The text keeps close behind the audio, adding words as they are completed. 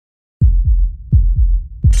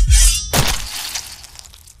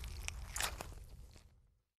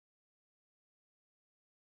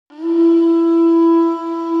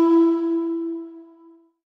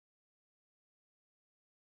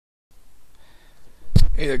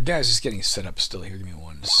Hey there, guys. Just getting set up still here. Give me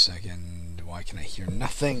 1 second. Why can I hear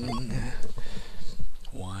nothing?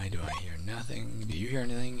 Why do I hear nothing? Do you hear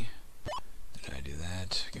anything? Did I do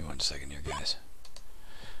that? Give me 1 second here, guys.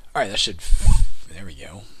 Alright, that should... there we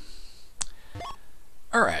go.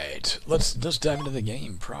 Alright, let's dive into the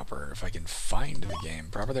game proper. If I can find the game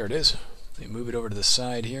proper. There it is. Let me move it over to the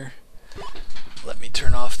side here. Let me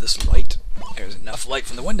turn off this light. There's enough light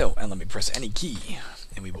from the window. And let me press any key.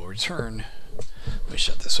 And we will return. Let me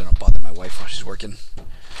shut this so I don't bother my wife while she's working.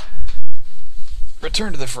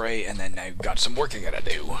 Return to the fray, and then I've got some work I gotta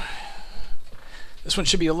do. This one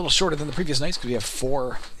should be a little shorter than the previous nights because we have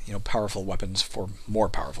 4, powerful weapons, 4 more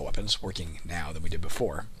powerful weapons working now than we did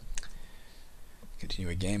before.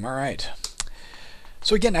 Continue a game. All right.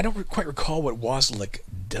 So again, I don't quite recall what Wozlik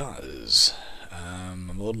does. I'm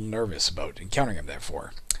a little nervous about encountering him.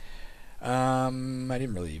 Therefore, I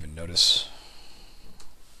didn't really even notice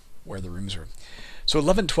where the rooms are. So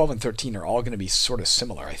 11, 12, and 13 are all going to be sort of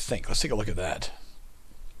similar, I think. Let's take a look at that.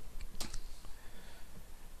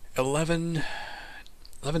 11's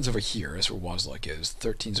over here. That's where Wozlik is.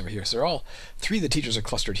 13's over here. So they're all 3 of the teachers are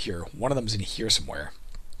clustered here. One of them's in here somewhere,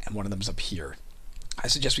 and one of them's up here. I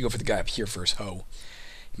suggest we go for the guy up here first, Ho.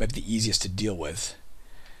 He might be the easiest to deal with.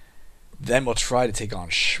 Then we'll try to take on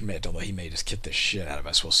Schmidt, although he may just kick the shit out of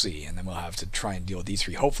us. We'll see. And then we'll have to try and deal with these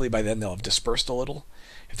 3. Hopefully by then they'll have dispersed a little.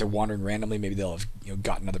 If they're wandering randomly, maybe they'll have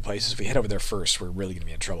gotten other places. If we head over there first, we're really going to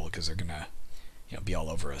be in trouble because they're going to be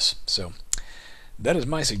all over us. So that is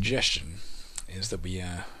my suggestion, is that we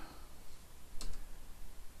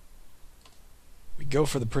go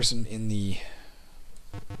for the person in the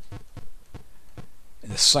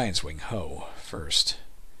science wing, Ho, first.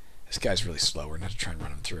 This guy's really slow. We're going to have to try and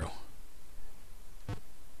run him through.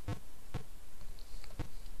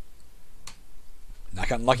 Not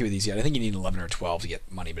gotten lucky with these yet. I think you need 11 or 12 to get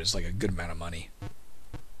money, but it's like a good amount of money.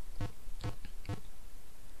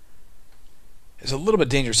 It's a little bit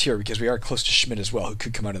dangerous here because we are close to Schmidt as well, who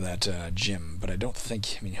could come out of that gym, but I don't think...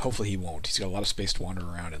 hopefully he won't. He's got a lot of space to wander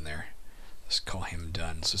around in there. Let's call him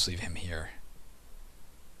done. So let's leave him here.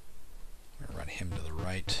 We're going to run him to the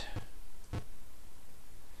right.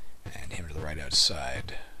 And him to the right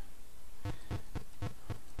outside.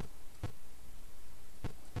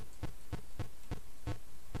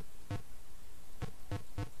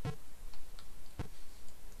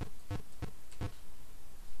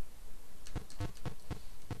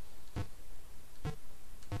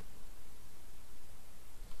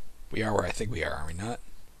 We are where I think we are we not?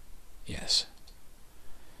 Yes.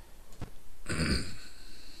 The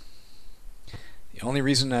only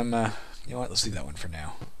reason I'm, you know what, let's leave that one for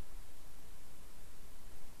now.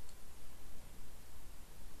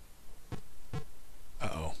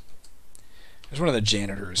 Uh-oh. There's one of the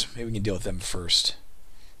janitors. Maybe we can deal with them first.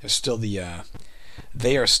 There's still the,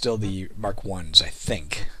 they are still the Mark 1s, I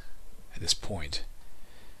think, at this point.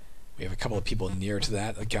 We have a couple of people near to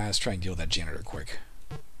that. Guys, let's try and deal with that janitor quick.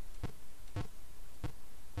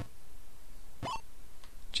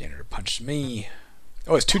 Janitor punched me.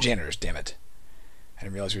 Oh, it's 2 janitors, damn it. I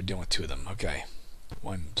didn't realize we were dealing with 2 of them. Okay.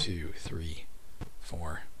 1, 2, 3,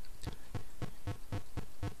 4.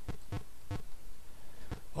 Well,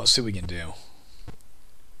 let's see what we can do.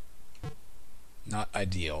 Not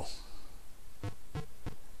ideal.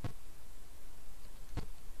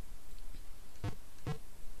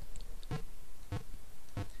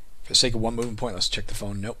 For the sake of 1 moving point, let's check the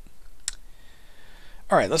phone. Nope.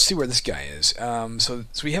 Alright, let's see where this guy is. So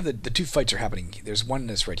we have the 2 fights are happening. There's one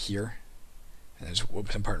that's right here. And there's,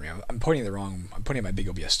 whoops, pardon me, I'm pointing the wrong, I'm pointing at my big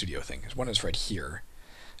OBS studio thing. There's one that's right here.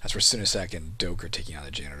 That's where Sinisek and Doak are taking on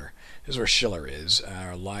the janitor. This is where Schiller is.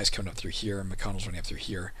 Our Lie's coming up through here. McConnell's running up through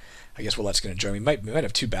here. I guess Willette's going to join. We might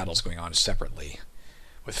have 2 battles going on separately,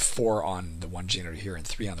 with 4 on the one janitor here and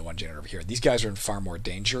 3 on the one janitor over here. These guys are in far more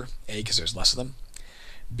danger. A, because there's less of them.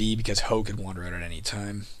 B, because Ho could wander out at any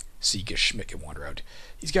time. C, because Schmidt could wander out.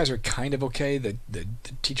 These guys are kind of okay. The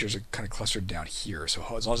teachers are kind of clustered down here, so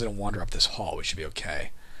as long as they don't wander up this hall, we should be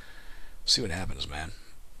okay. See what happens, man.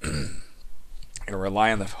 I'm going to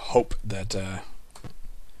rely on the hope that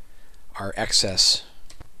our excess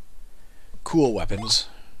cool weapons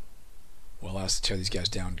will allow us to tear these guys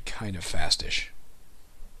down kind of fastish.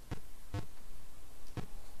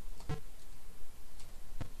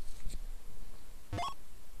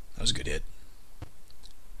 That was a good hit.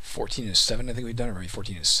 14 is 7, I think we've done, or maybe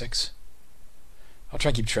 14 is 6. I'll try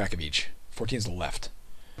and keep track of each. 14 is the left.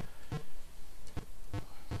 5,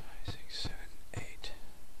 6, 7, 8,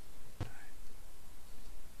 9.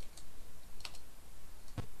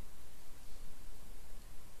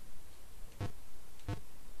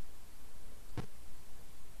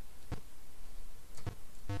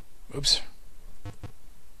 Oops.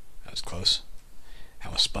 That was close. I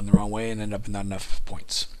almost spun the wrong way and ended up with not enough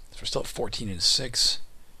points. So we're still at 14 and 6.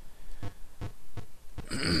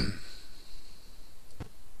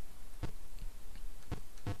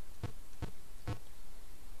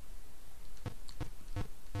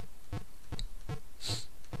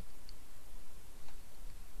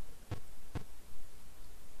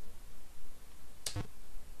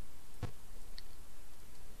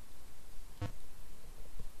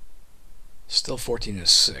 Still 14 and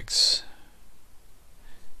 6.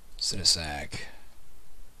 Sinisac.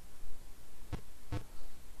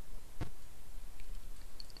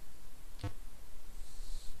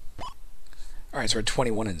 Alright, so we're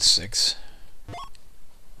 21 and 6.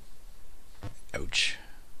 Ouch.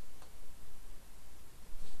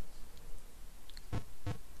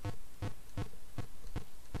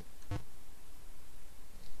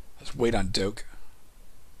 Let's wait on Doke.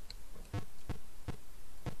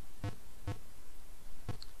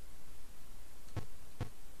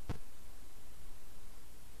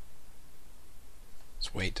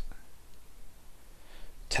 Let's wait.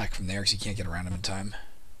 Attack from there because you can't get around him in time.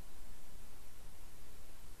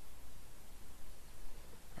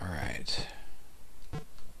 Alright.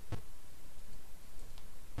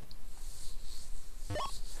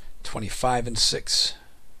 $25 and 6.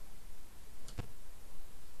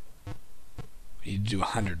 We need to do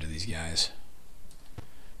 100 to these guys.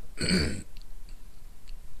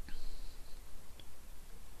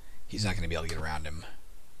 He's not going to be able to get around him.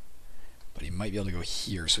 But he might be able to go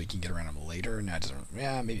here so he can get around him later. No, it doesn't.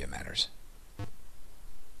 Yeah, maybe it matters.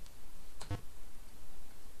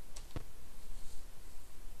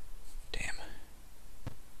 Damn.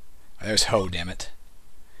 Oh, there's Ho, damn it.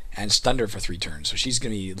 And stunned her for 3 turns. So she's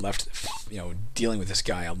going to be left, dealing with this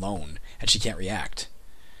guy alone. And she can't react.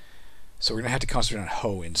 So we're going to have to concentrate on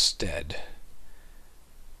Ho instead.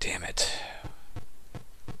 Damn it.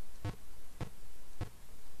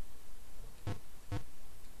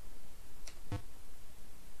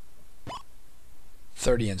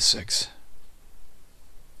 $30 and 6.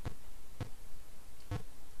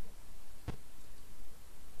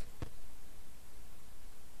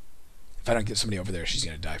 If I don't get somebody over there, she's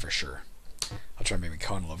going to die for sure. I'll try and make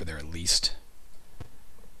McConnell over there at least.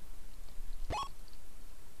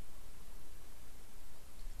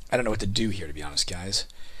 I don't know what to do here, to be honest, guys.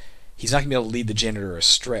 He's not going to be able to lead the janitor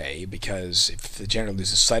astray, because if the janitor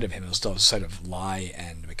loses sight of him, he'll still have sight of Lai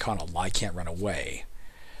and McConnell. Lai can't run away.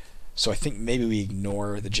 So I think maybe we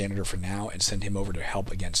ignore the janitor for now and send him over to help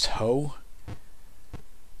against Ho,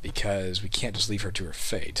 because we can't just leave her to her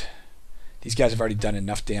fate. These guys have already done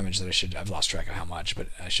enough damage that I've lost track of how much, but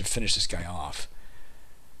I should finish this guy off.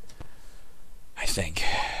 I think.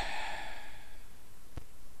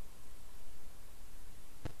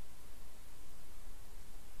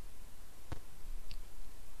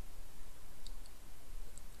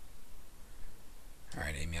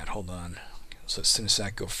 Alright, Amiot, hold on. Let's let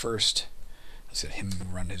Sinisac go first. Let's let him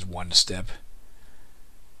run his 1 step.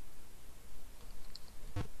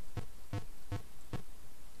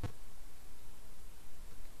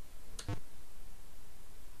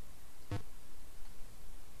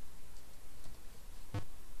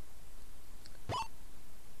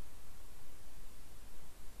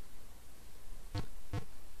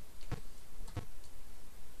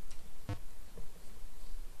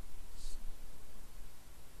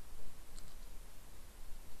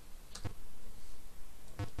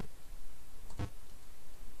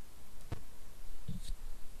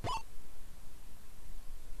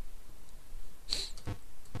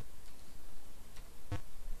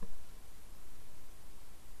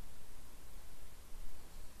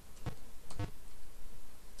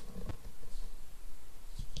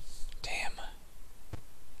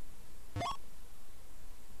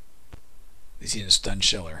 He's going to stun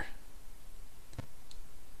Schiller.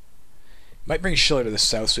 Might bring Schiller to the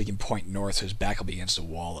south so he can point north, so his back will be against the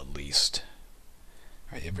wall at least.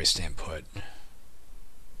 Alright, everybody stand put.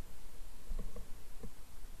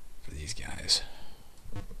 For these guys.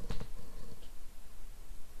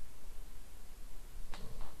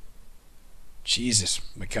 Jesus,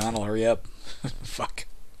 McConnell, hurry up. Fuck.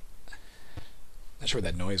 Not sure what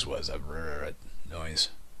that noise was. That noise.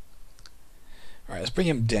 Alright, let's bring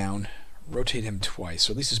him down. Rotate him twice,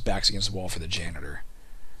 so at least his back's against the wall for the janitor.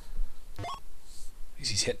 At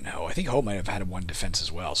least he's hitting Ho. I think Ho might have had 1 defense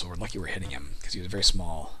as well, so we're lucky we're hitting him, because he was a very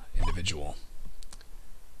small individual.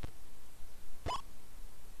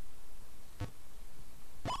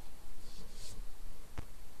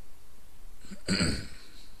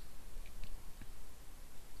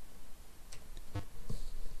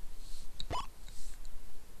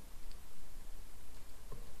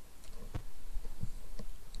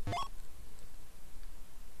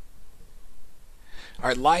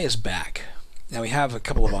 Alright, Lai is back. Now we have a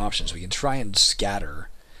couple of options. We can try and scatter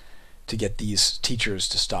to get these teachers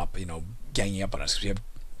to stop, ganging up on us, because we have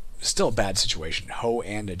still a bad situation. Ho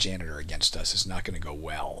and a janitor against us is not going to go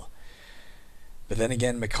well. But then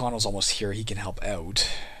again, McConnell's almost here. He can help out.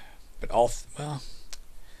 But well,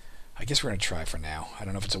 I guess we're going to try for now. I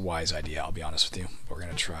don't know if it's a wise idea, I'll be honest with you. But we're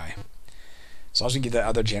going to try. As long as we can get that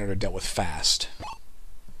other janitor dealt with fast,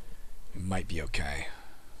 we might be okay.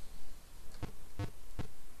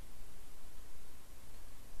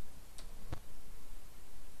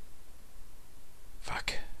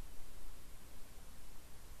 Fuck.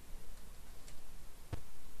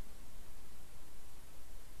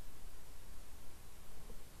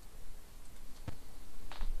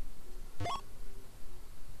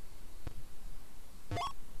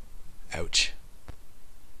 Ouch.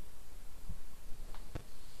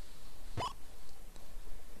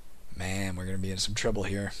 Man, we're going to be in some trouble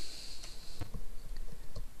here.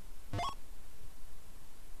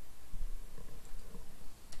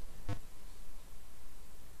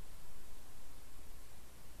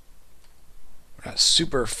 We're not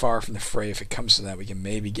super far from the fray. If it comes to that, we can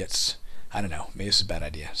maybe get... I don't know. Maybe this is a bad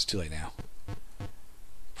idea. It's too late now.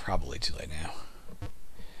 Probably too late now.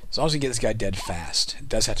 As long as we get this guy dead fast. It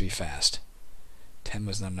does have to be fast. 10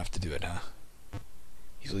 was not enough to do it, huh?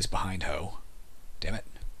 He's at least behind Ho. Damn it.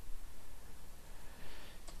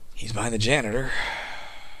 He's behind the janitor.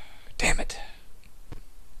 Damn it.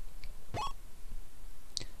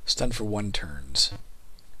 Stunned for 1 turns.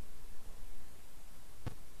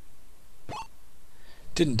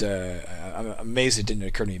 I'm amazed it didn't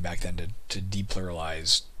occur to me back then to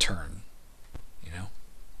depluralize turn.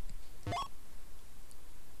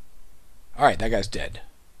 Alright, that guy's dead.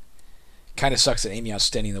 Kind of sucks that Amy out's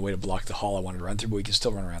standing in the way to block the hall I wanted to run through, but we can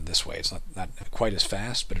still run around this way. It's not quite as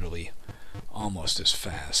fast, but it'll be almost as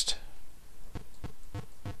fast.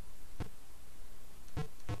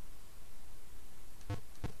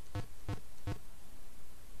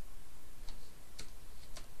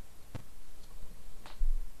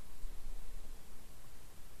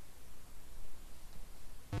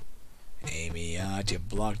 Amy out, you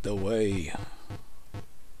blocked the way.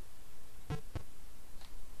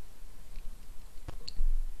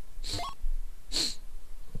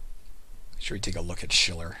 Sure, we take a look at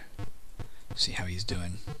Schiller, see how he's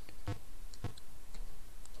doing.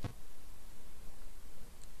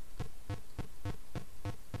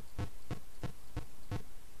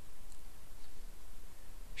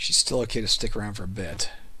 She's still okay to stick around for a bit.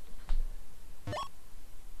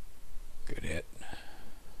 Good hit.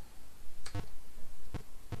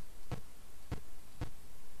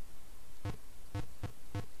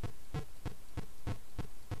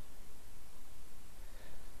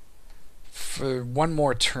 For 1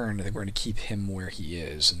 more turn, I think we're going to keep him where he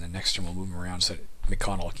is, and the next turn we'll move him around so that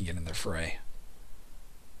McConnell can get in the fray.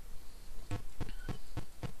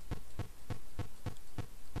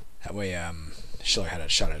 That way, Schiller had a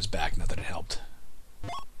shot at his back, not that it helped.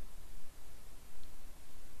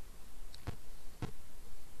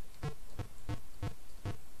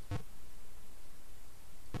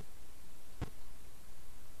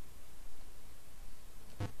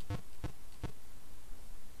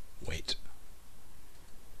 Wait.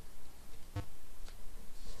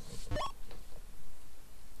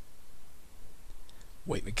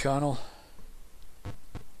 Wait, McConnell.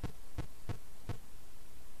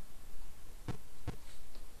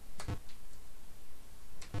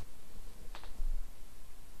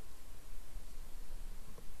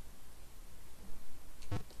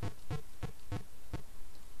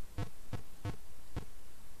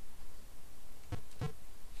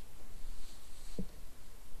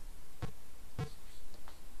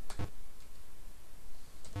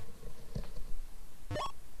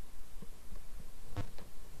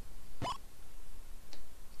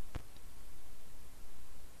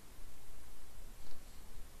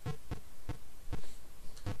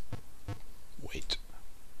 Wait.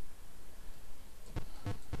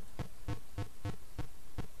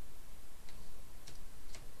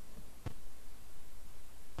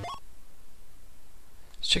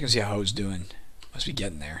 Let's check and see how Ho's doing. Must be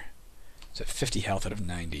getting there. It's at 50 health out of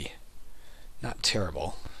 90. Not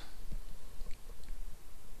terrible.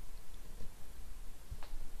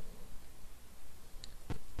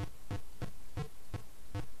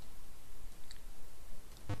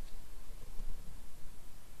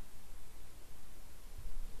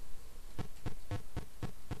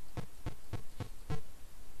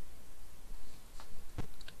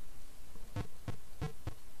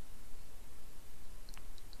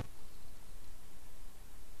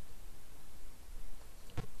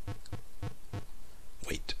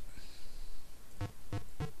 Wait.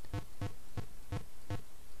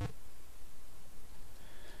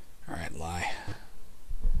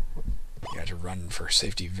 run for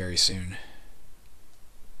safety very soon.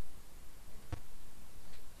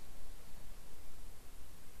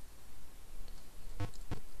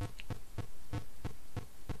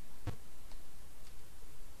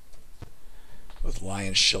 With Lai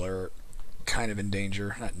and Schiller kind of in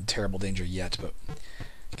danger. Not in terrible danger yet, but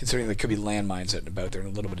considering there could be landmines out and about, they're in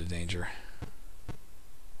a little bit of danger.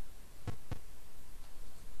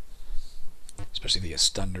 Especially if they get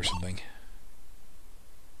stunned or something.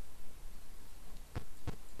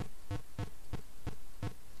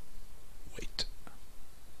 Wait.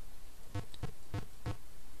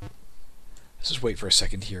 Let's just wait for a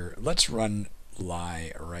second here. Let's run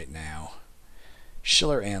Lai right now.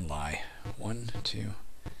 Schiller and Lai. 1, 2.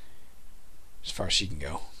 As far as she can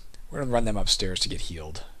go. We're going to run them upstairs to get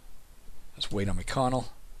healed. Let's wait on McConnell.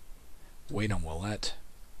 Wait on Willette.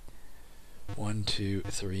 1, 2,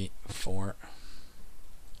 3, 4.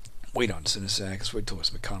 Wait on Sinisak. Let's wait till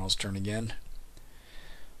it's McConnell's turn again.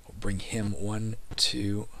 We'll bring him 1,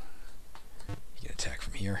 2. He can attack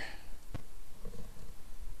from here.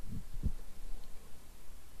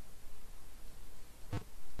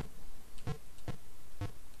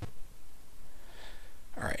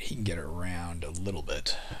 Alright, he can get around a little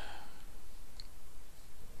bit.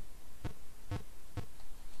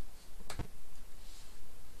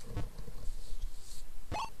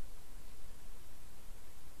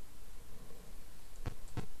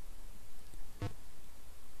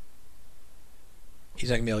 He's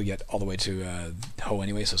not going to be able to get all the way to Ho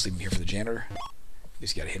anyway, so let's leave him here for the janitor. At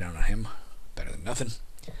least got a hit on him. Better than nothing.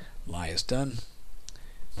 Lai is done.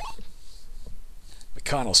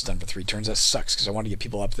 McConnell's stunned for 3 turns. That sucks because I want to get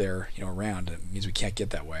people up there, around. It means we can't get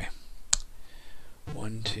that way.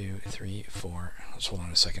 1, 2, 3, 4. Let's hold on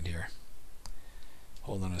a second here.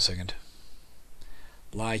 Hold on a second.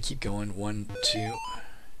 Lai, keep going. 1, 2,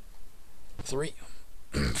 3,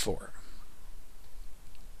 4.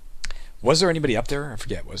 Was there anybody up there? I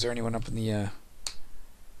forget. Was there anyone up in the... There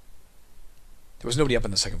was nobody up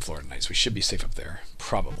on the second floor tonight, so we should be safe up there.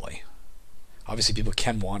 Probably. Obviously, people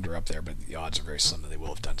can wander up there, but the odds are very slim that they will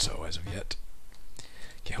have done so as of yet.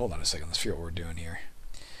 Okay, hold on a second. Let's figure out what we're doing here.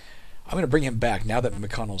 I'm going to bring him back. Now that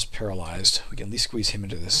McConnell's paralyzed, we can at least squeeze him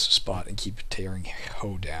into this spot and keep tearing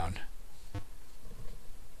Ho down.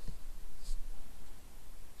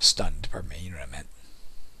 Stunned, pardon me. You know what I meant.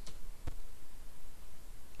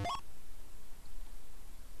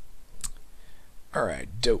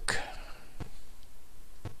 Alright, Doak.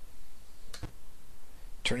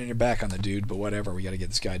 Turning your back on the dude, but whatever. We gotta get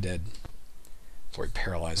this guy dead before he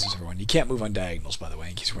paralyzes everyone. You can't move on diagonals, by the way,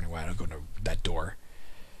 in case you're wondering why I don't go to that door.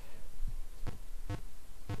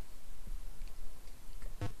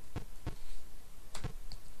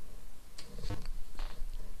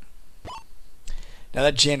 Now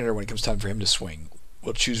that janitor, when it comes time for him to swing,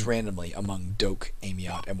 will choose randomly among Doak,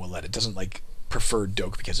 Amiot, and Willette. It doesn't, prefer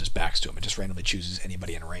Doak because his back's to him. It just randomly chooses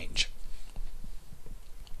anybody in range.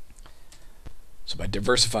 So by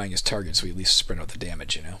diversifying his targets, we at least spread out the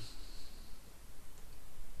damage,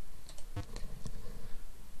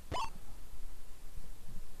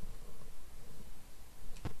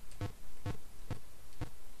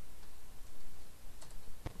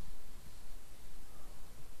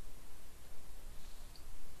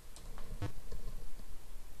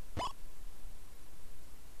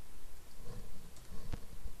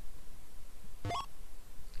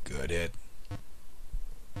 Good hit.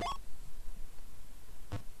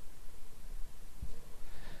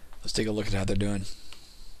 Let's take a look at how they're doing.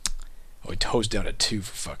 Oh, he toes down at 2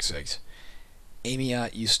 for fuck's sakes.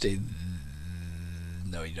 Amiot, you stay...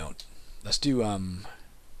 No, you don't. Let's do, Oh,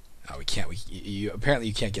 we can't. Apparently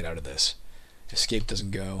you can't get out of this. Escape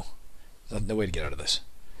doesn't go. There's no way to get out of this.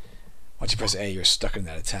 Once you press A, you're stuck in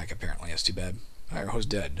that attack, apparently. That's too bad. Alright, Ho's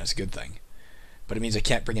dead. That's a good thing. But it means I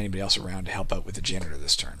can't bring anybody else around to help out with the janitor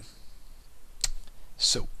this turn.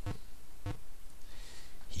 So,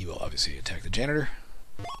 he will obviously attack the janitor.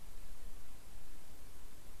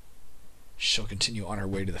 She'll continue on her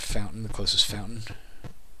way to the fountain, the closest fountain.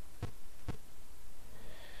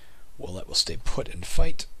 Willette will stay put and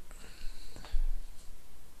fight.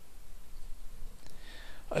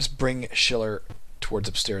 Let's bring Schiller towards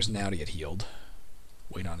upstairs now to get healed.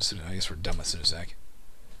 Wait on Sinizak. I guess we're done with Sinizak.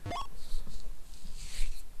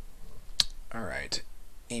 Alright.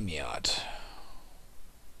 Amiot.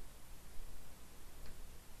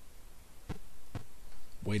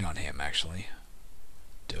 Wait on him, actually.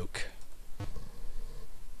 Doak.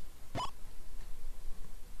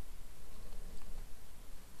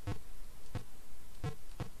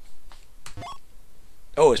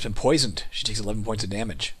 Oh, it's been poisoned. She takes 11 points of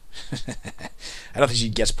damage. I don't think she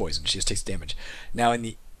gets poisoned. She just takes damage. Now, in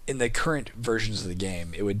the in the current versions of the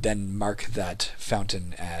game, it would then mark that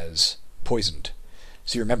fountain as poisoned.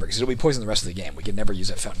 So you remember, because it'll be poisoned the rest of the game. We can never use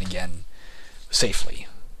that fountain again safely.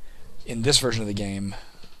 In this version of the game,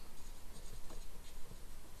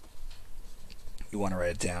 you want to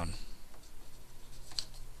write it down.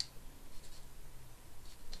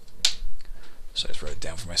 So I just wrote it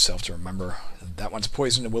down for myself to remember. That one's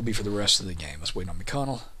poisoned and will be for the rest of the game. Let's wait on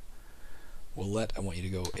McConnell. Willette, I want you to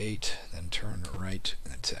go 8, then turn right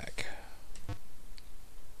and attack.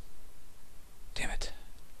 Damn it.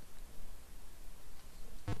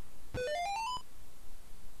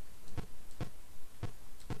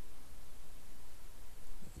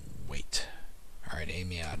 Wait. Alright, aim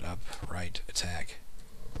me out, up, right, attack.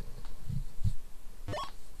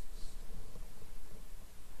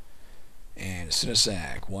 And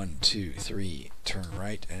Sinasac, 1, 2, 3, turn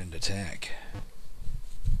right and attack.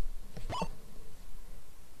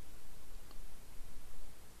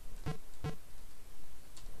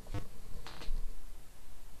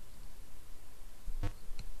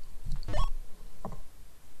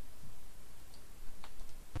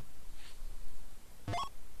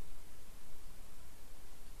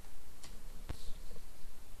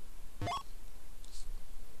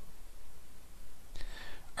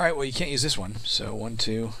 Alright, well you can't use this one, so 1,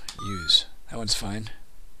 2, use. That one's fine.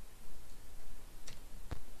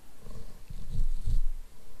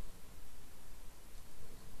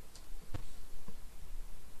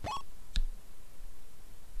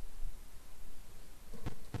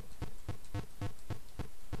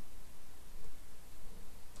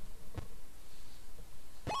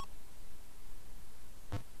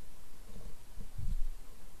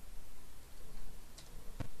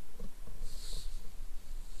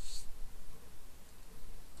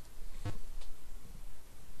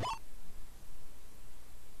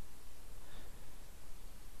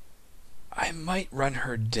 I might run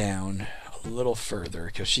her down a little further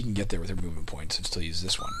because she can get there with her movement points and still use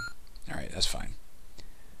this one. Alright, that's fine.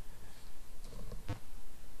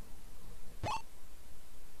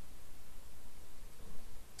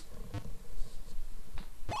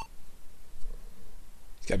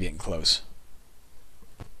 It's gotta be getting close.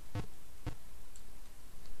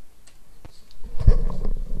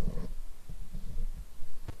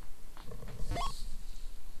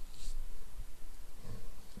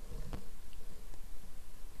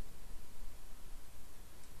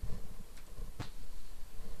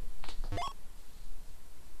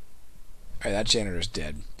 Alright, that janitor's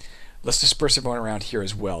dead. Let's disperse everyone around here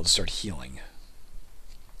as well to start healing.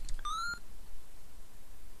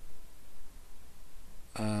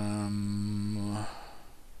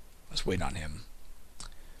 Let's wait on him.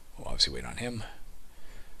 We'll obviously wait on him.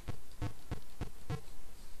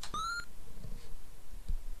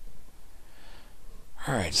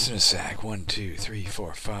 Alright, Sinasac, 1, 2, 3,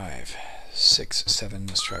 4, 5, 6, 7.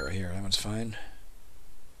 Let's try right here. That one's fine.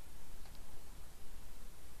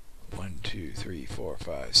 1, 2, 3, 4,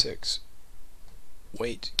 5, 6.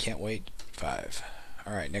 Wait, can't wait. 5.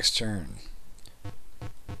 Alright, next turn.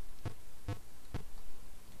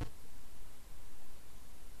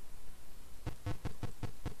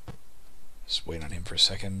 Just wait on him for a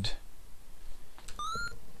second.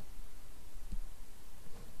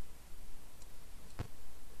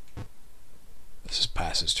 This is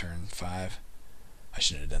past his turn. 5. I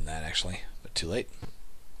shouldn't have done that actually, but too late.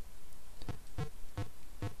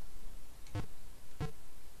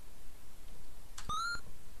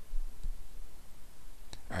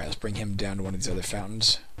 Alright, let's bring him down to one of these other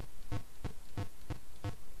fountains.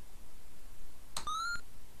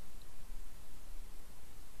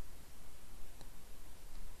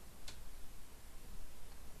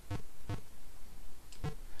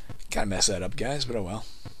 Kinda messed that up, guys, but oh well.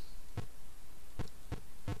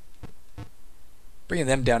 Bringing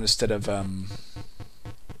them down instead of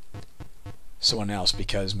someone else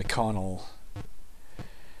because McConnell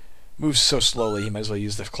moves so slowly, he might as well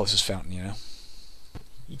use the closest fountain, you know?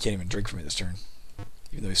 He can't even drink from it this turn,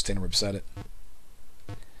 even though he's standing right beside it.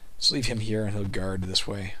 Let's leave him here and he'll guard this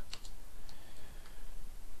way.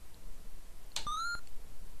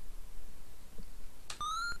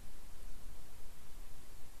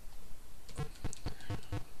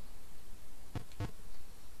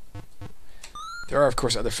 There are, of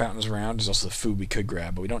course, other fountains around. There's also the food we could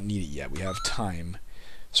grab, but we don't need it yet. We have time.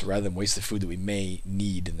 So rather than waste the food that we may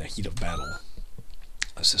need in the heat of battle,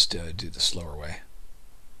 let's just do the slower way.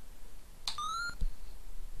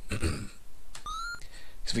 Because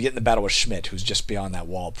we get in the battle with Schmidt, who's just beyond that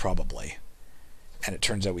wall, probably. And it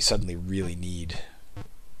turns out we suddenly really need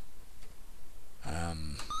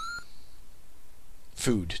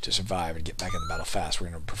food to survive and get back in the battle fast. We're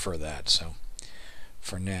going to prefer that, so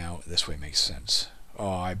For now, this way makes sense. Oh,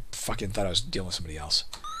 I fucking thought I was dealing with somebody else.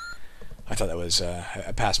 I thought that was...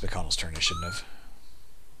 I passed McConnell's turn. I shouldn't have.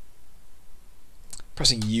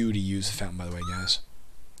 Pressing U to use the fountain, by the way, guys.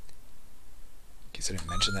 In case I didn't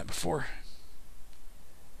mention that before.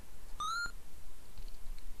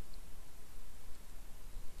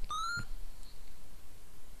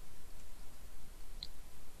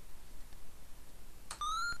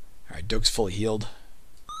 Alright, Doak's fully healed.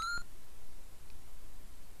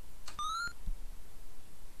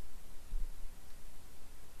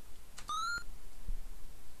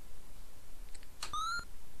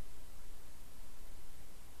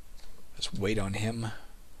 Let's wait on him.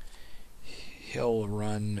 He'll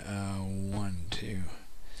run 1, 2,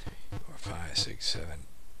 4, 5, 6, 7.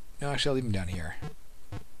 No, actually, I'll leave him down here.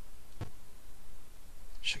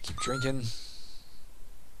 Should keep drinking.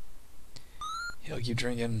 He'll keep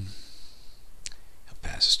drinking. He'll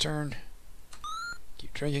pass his turn.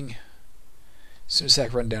 Keep drinking.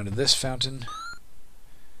 Sunisac run down to this fountain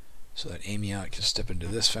so that Amiot can step into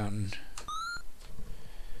this fountain.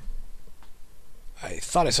 I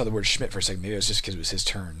thought I saw the word Schmidt for a second. Maybe it was just because it was his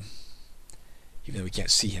turn. Even though we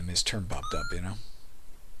can't see him, his turn popped up, you know?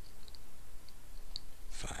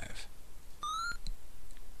 5.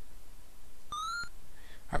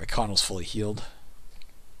 Alright, McConnell's fully healed.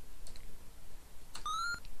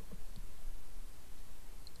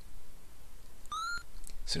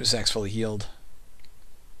 Sunusak's fully healed.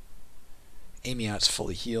 Amiot's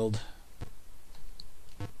fully healed.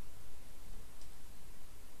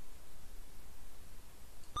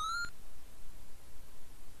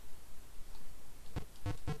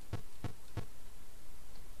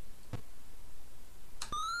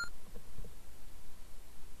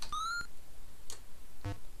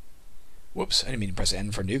 Whoops, I didn't mean to press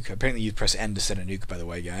N for nuke. Apparently you press N to set a nuke, by the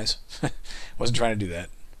way, guys. Wasn't trying to do that.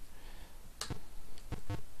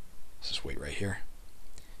 Let's just wait right here.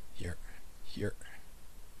 Here. Here.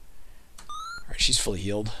 Alright, she's fully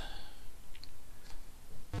healed.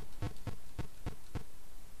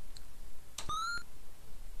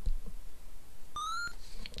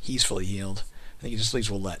 He's fully healed. I think he just leaves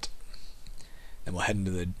Willette. Then we'll head into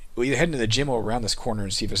the... We'll either head into the gym or around this corner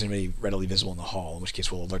and see if there's anybody readily visible in the hall, in which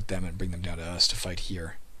case we'll alert them and bring them down to us to fight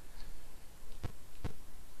here.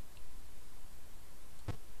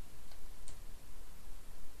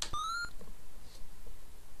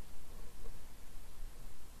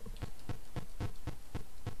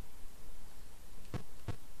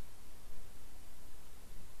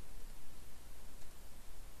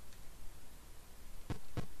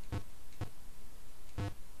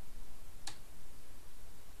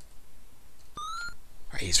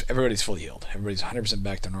 Everybody's fully healed. Everybody's 100%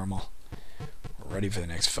 back to normal. We're ready for the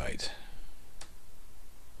next fight.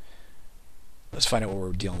 Let's find out what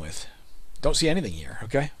we're dealing with. Don't see anything here,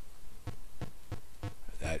 okay?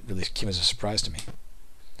 That really came as a surprise to me.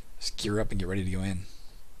 Let's gear up and get ready to go in.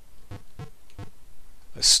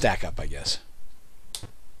 Let's stack up, I guess.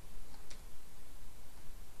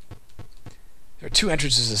 There are 2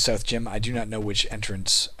 entrances to the South Gym. I do not know which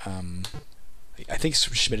entrance. I think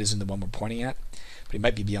Schmidt is in the one we're pointing at. But he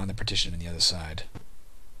might be beyond the partition on the other side.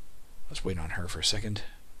 Let's wait on her for a second.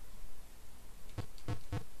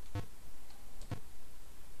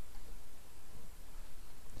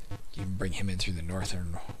 You can bring him in through the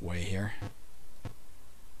northern way here.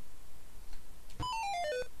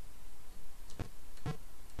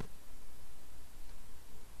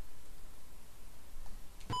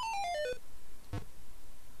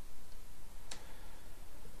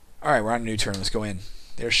 Alright, we're on a new turn. Let's go in.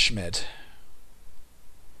 There's Schmidt.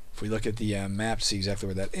 If we look at the map to see exactly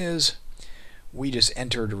where that is, we just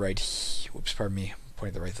entered right here. Whoops, pardon me, I'm pointing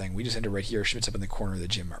at the right thing. We just entered right here. Schmidt's up in the corner of the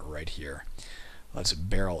gym right here. Let's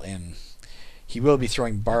barrel in. He will be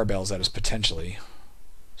throwing barbells at us potentially,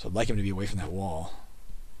 so I'd like him to be away from that wall.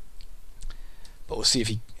 But we'll see if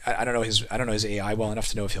he... I don't know his AI well enough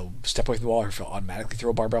to know if he'll step away from the wall or if he'll automatically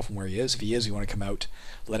throw a barbell from where he is. If he is, we want to come out,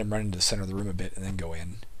 let him run into the center of the room a bit, and then go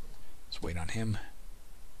in. Let's wait on him.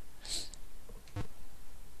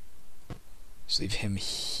 Let's leave him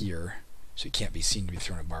here so he can't be seen to be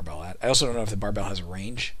throwing a barbell at. I also don't know if the barbell has a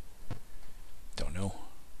range. Don't know.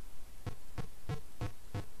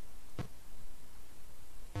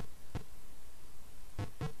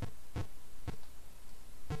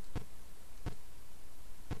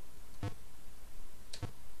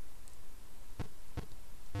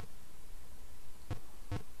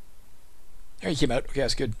 There he came out. Okay,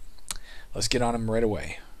 that's good. Let's get on him right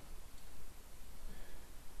away.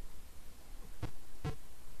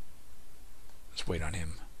 Let's wait on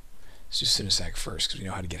him. Let's do Sinisac first because we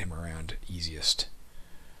know how to get him around easiest.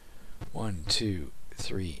 1, 2,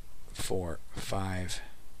 3, 4, 5.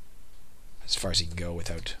 As far as he can go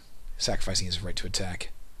without sacrificing his right to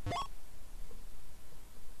attack.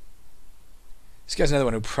 This guy's another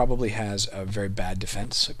one who probably has a very bad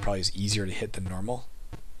defense, so it probably is easier to hit than normal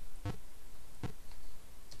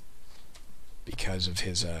because of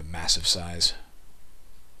his massive size.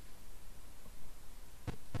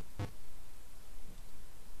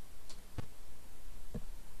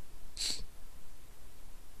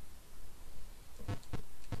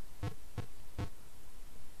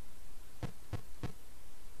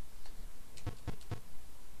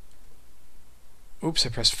 Oops, I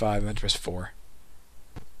pressed 5. I meant to press 4.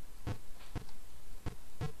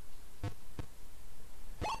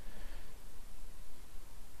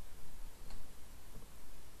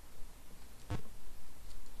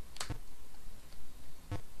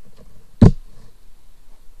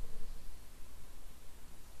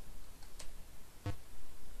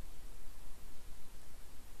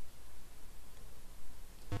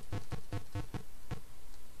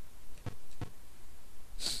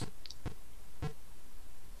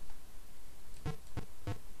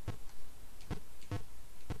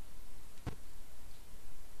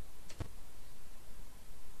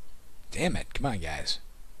 Damn it, come on guys.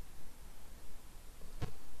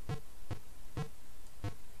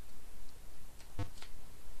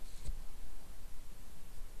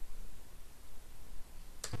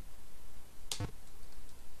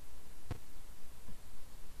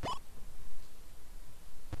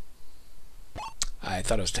 I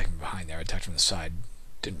thought I was attacking behind there. I attacked from the side.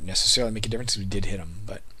 Didn't necessarily make a difference because we did hit him,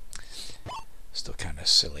 but still kind of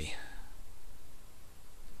silly.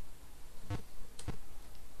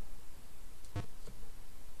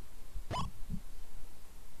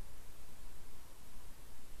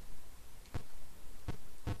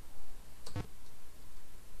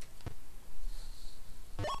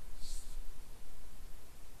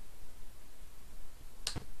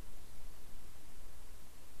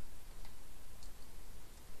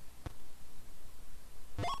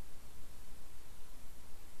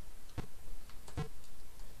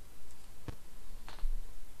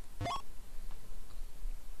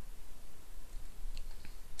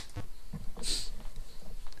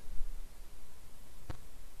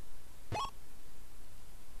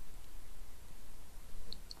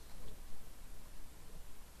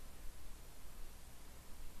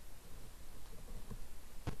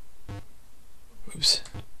 Oops.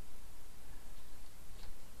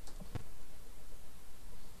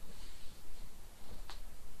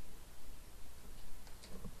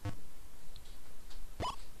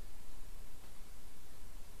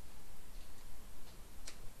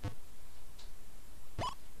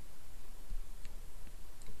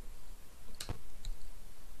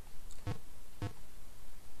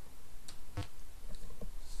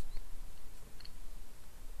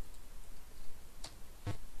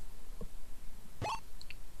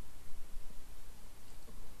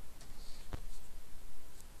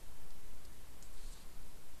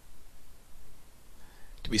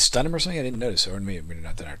 Did we stun him or something? I didn't notice. Or maybe we're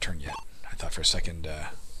not done our turn yet. I thought for a second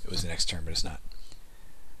it was the next turn, but it's not.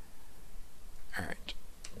 Alright.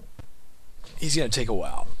 He's going to take a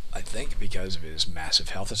while, I think, because of his massive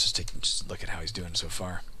health. Let's just look at how he's doing so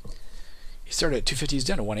far. He started at 250. He's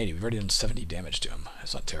down to 180. We've already done 70 damage to him.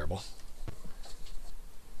 That's not terrible.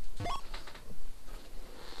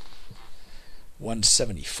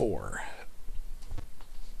 174.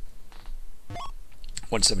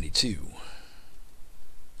 172.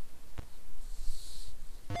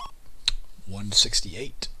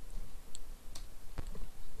 168.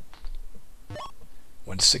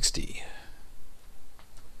 160.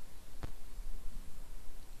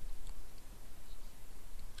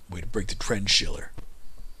 'Way to break the trend, Schiller.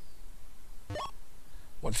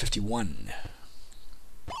 151.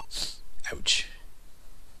 Ouch.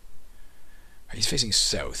 He's facing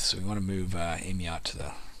south, so we want to move Amy out to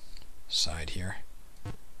the side here.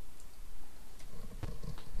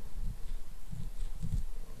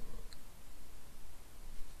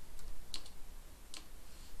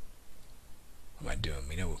 What am I doing?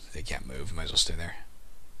 We know they can't move. Might as well stay there.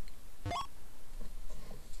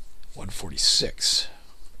 146.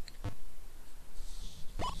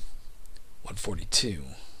 142.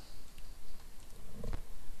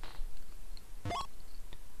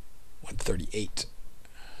 138.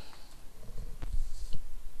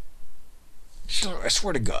 I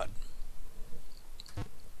swear to God.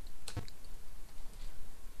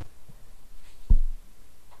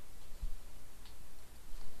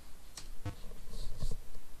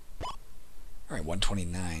 Alright,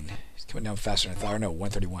 129. He's coming down faster than I thought. Or no,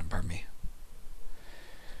 131, pardon me.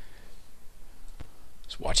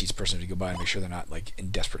 So watch each person as we go by and make sure they're not like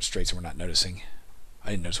in desperate straits and we're not noticing.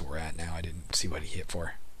 I didn't notice where we're at now. I didn't see what he hit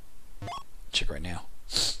for. Check right now.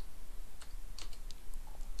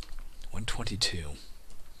 122.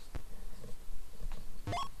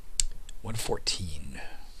 114.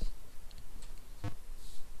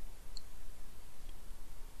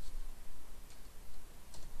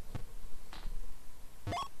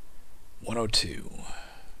 102.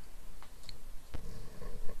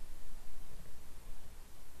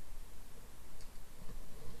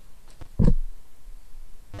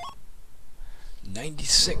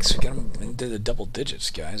 96. We got him into the double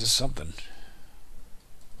digits, guys. That's something.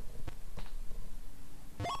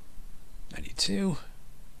 92.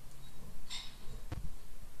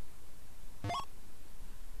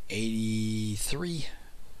 83.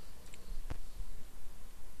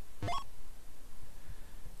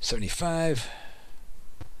 75.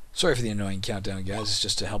 Sorry for the annoying countdown, guys. It's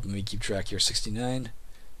just to help me keep track here. 69.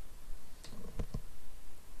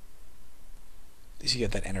 At least you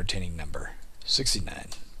get that entertaining number. 69.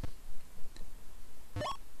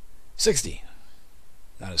 60.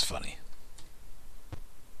 Not as funny.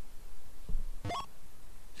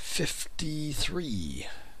 53.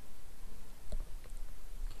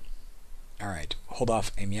 Alright, hold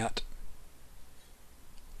off, aim out.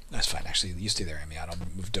 That's fine, actually. You stay there, aim out. I'll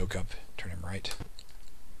move Doke up, turn him right.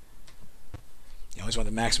 You always want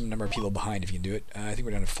the maximum number of people behind if you can do it. I think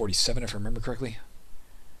we're down to 47, if I remember correctly.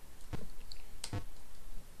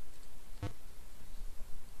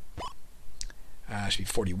 Should be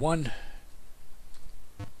 41.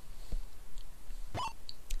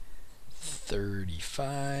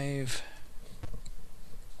 35.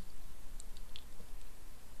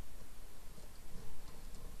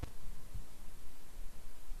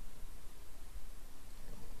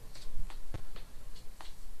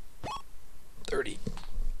 30.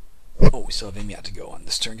 Oh, we still have Amy out to go on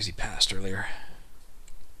this turn because he passed earlier.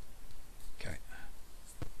 Okay.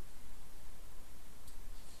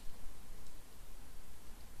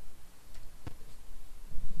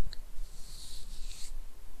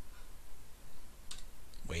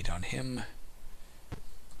 Wait on him.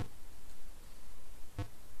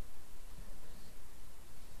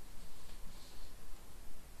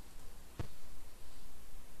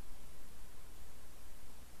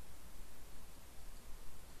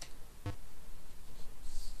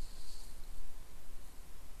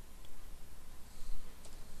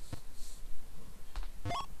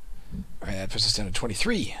 Alright, that puts us down to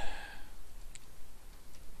 23.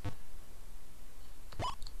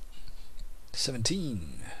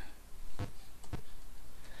 17.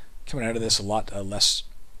 Coming out of this a lot less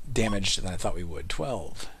damaged than I thought we would.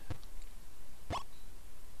 12.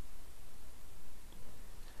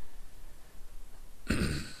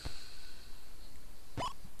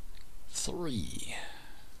 3.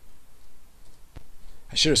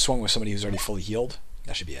 I should have swung with somebody who's already fully healed.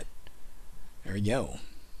 That should be it. There we go.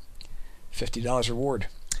 $50 reward.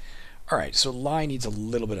 Alright, so Lai needs a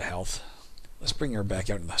little bit of health. Let's bring her back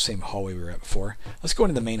out in the same hallway we were at before. Let's go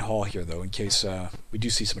into the main hall here, though, in case we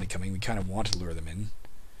do see somebody coming. We kind of want to lure them in.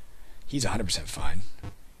 He's 100% fine.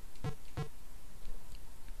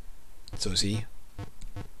 So is he.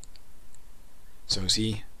 So is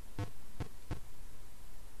he.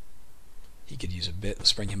 He could use a bit.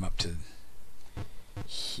 Let's bring him up to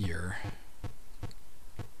here.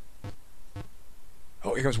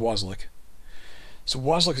 Oh, here comes Wozlik. So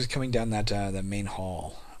Wozlik is coming down that main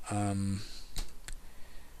hall.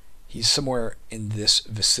 He's somewhere in this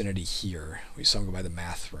vicinity here. We saw him go by the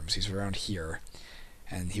math rooms. He's around here,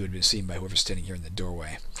 and he would have been seen by whoever's standing here in the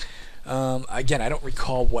doorway. Again, I don't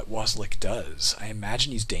recall what Wozlik does. I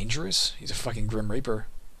imagine he's dangerous. He's a fucking Grim Reaper.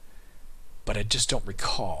 But I just don't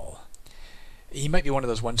recall. He might be one of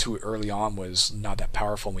those ones who early on was not that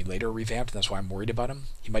powerful and we later revamped, and that's why I'm worried about him.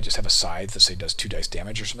 He might just have a scythe that, say, does 2 dice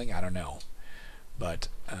damage or something. I don't know. But,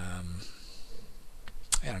 I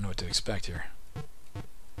don't know what to expect here.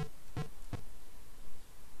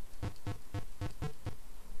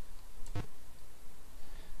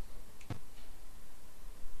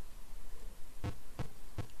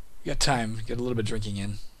 You got time. Get a little bit of drinking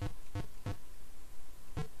in.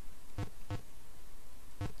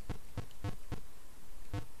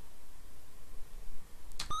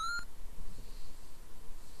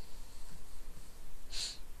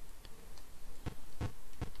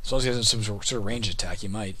 As long as he has some sort of range attack, he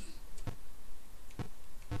might.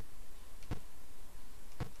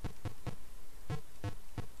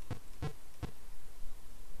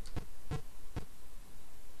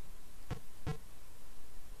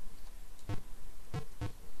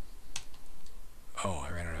 Oh,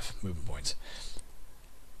 I ran out of movement points.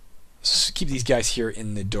 Let's keep these guys here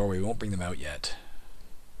in the doorway. We won't bring them out yet.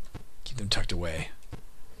 Keep them tucked away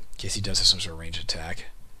in case he does have some sort of ranged attack.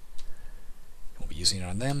 Won't be using it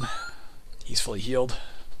on them. He's fully healed.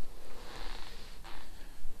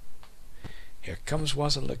 Here comes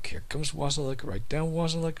Wazaluk. Here comes Wazaluk. Right down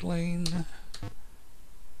Wazaluk Lane.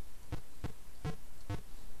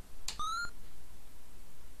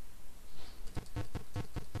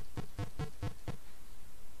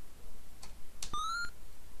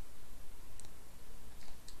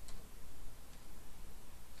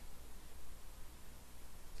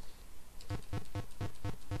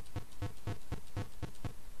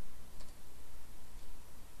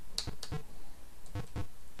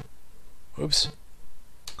 Oops.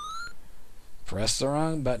 Press the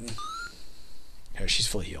wrong button. Here, she's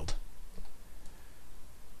fully healed.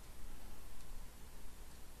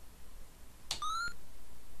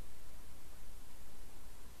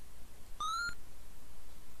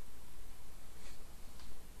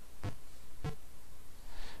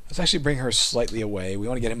 Let's actually bring her slightly away. We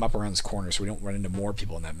want to get him up around this corner so we don't run into more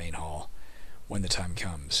people in that main hall when the time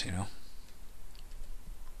comes, you know?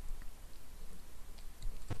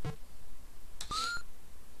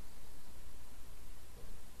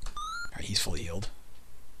 Alright, he's fully healed.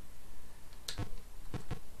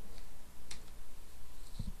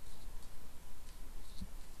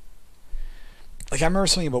 Like, I remember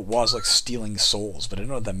something about Wazluk stealing souls, but I don't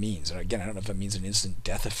know what that means. And again, I don't know if that means an instant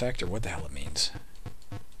death effect or what the hell it means.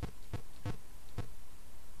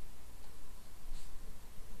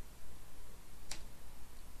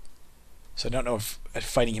 So I don't know if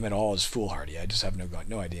fighting him at all is foolhardy. I just have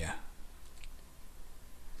no idea.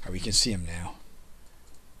 Alright, we can see him now.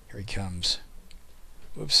 Here he comes.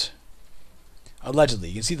 Whoops. Allegedly,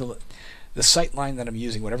 you can see the sight line that I'm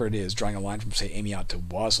using, whatever it is, drawing a line from, say, Amiot to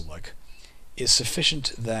Wazaluk, is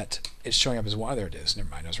sufficient that it's showing up as one. Oh, there it is. Never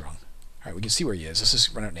mind, I was wrong. Alright, we can see where he is. Let's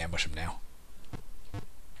just run out and ambush him now.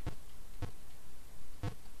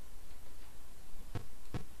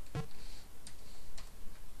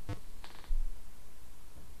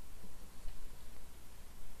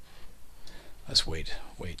 Let's wait.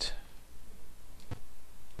 Wait.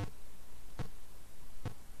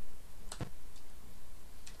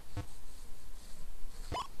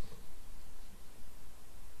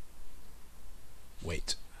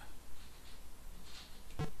 Wait.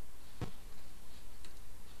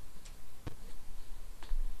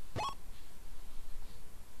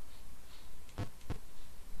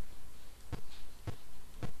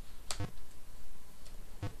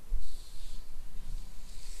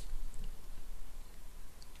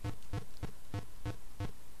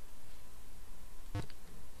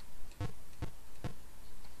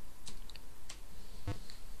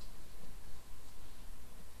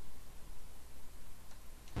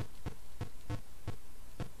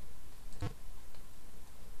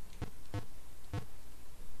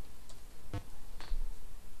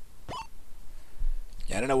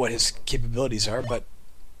 I don't know what his capabilities are, but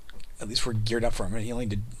at least we're geared up for him. He only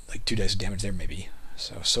did like 2 dice of damage there, maybe.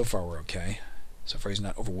 So far we're okay. So far he's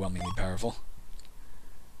not overwhelmingly powerful.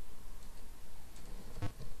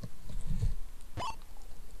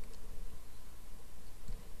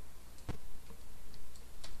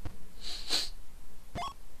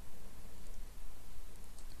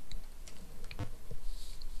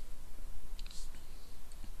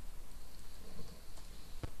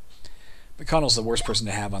 McConnell's the worst person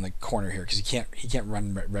to have on the corner here because he can't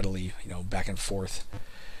run readily, you know, back and forth.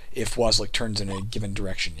 If Wazluk turns in a given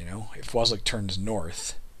direction, you know, if Wazluk turns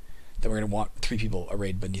north, then we're going to want 3 people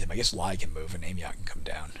arrayed beneath him. I guess Lai can move and Amiot can come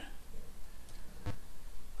down.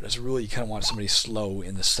 But as a rule, you kind of want somebody slow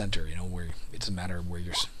in the center, you know, where it doesn't matter where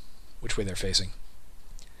which way they're facing.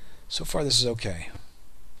 So far, this is okay.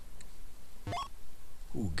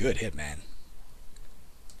 Ooh, good hit, man.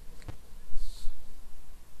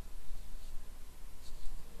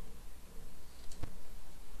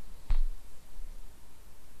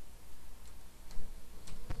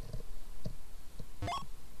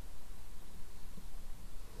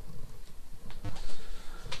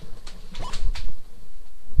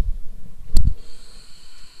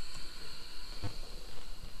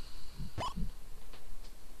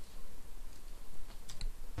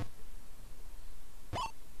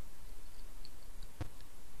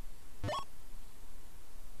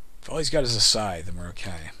 If all he's got is a scythe, then we're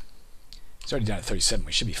okay. He's already down at 37.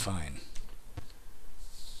 We should be fine.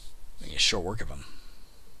 Making short work of him.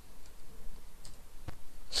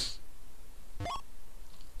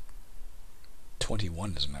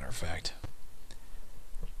 (21), as a matter of fact.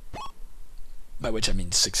 By which I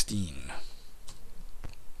mean 16.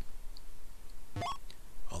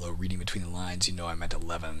 Although reading between the lines, you know I meant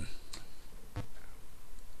 11.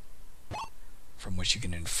 from which you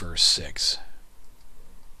can infer 6.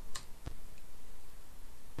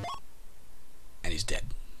 And he's dead.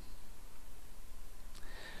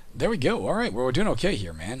 There we go. Alright, well, we're doing okay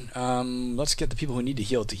here, man. Let's get the people who need to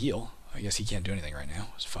heal. I guess he can't do anything right now.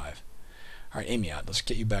 It's 5. Alright, Amiot, let's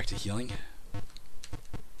get you back to healing.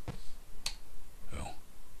 Oh.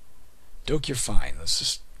 Doke, you're fine. Let's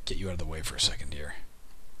just get you out of the way for a second here.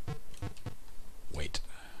 Wait.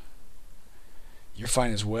 You're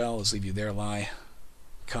fine as well. Let's leave you there, Lai.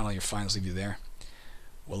 Connell, you're fine. Let's leave you there.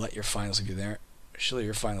 Willette, you're fine. Let's leave you there. Shilly,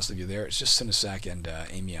 you're fine. Let's leave you there. It's just Sinisak and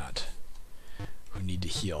Amiot who need to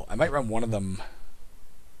heal. I might run one of them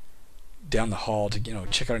down the hall to, you know,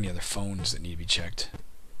 check out any other phones that need to be checked.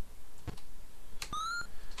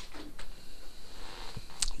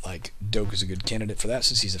 Like, Doke is a good candidate for that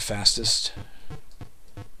since he's the fastest.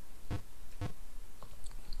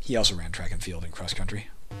 He also ran track and field and cross country.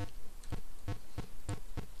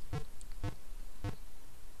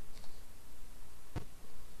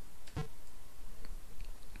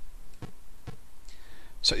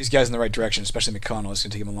 So these guys in the right direction, especially McConnell. It's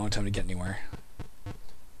going to take him a long time to get anywhere.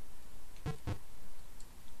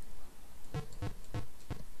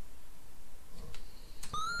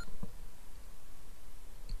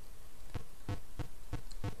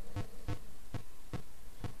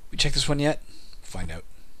 We check this one yet? Find out.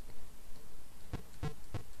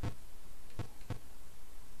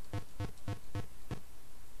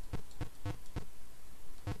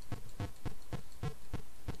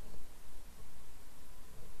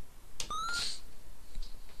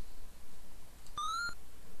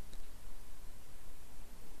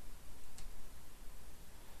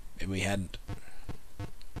 Maybe we hadn't.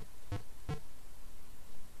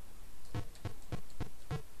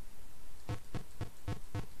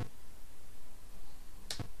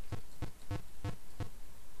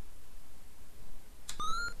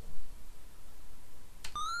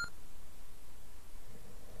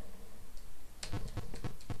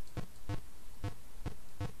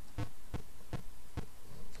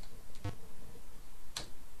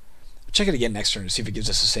 Check it again next turn to see if it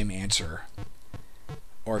gives us the same answer,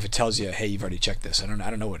 or if it tells you, "Hey, you've already checked this." I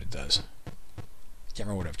don't know what it does. Can't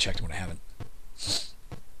remember what I've checked and what I haven't.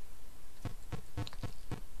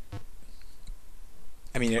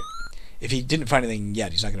 I mean, if he didn't find anything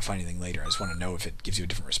yet, he's not going to find anything later. I just want to know if it gives you a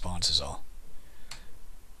different response is all.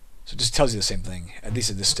 So it just tells you the same thing, at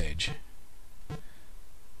least at this stage.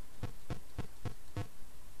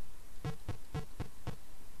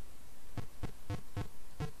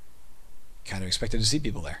 Kind of expected to see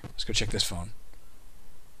people there. Let's go check this phone.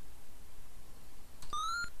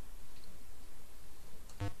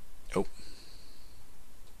 Oh.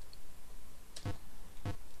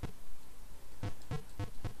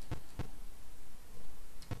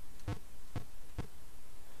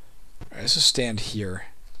 Alright, let's just stand here.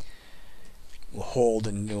 We'll hold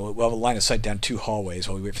and we'll have a line of sight down 2 hallways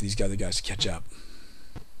while we wait for these other guys to catch up.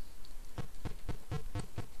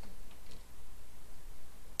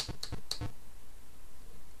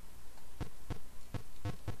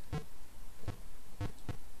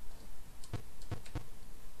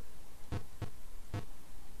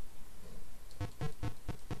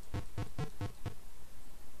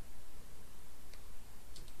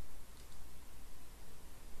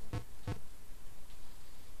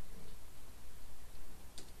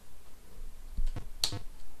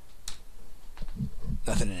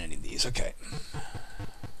 Nothing in any of these. Okay.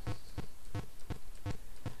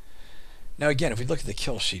 Now again, if we look at the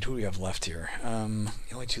kill sheet, who do we have left here? The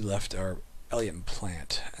only 2 left are Elliot and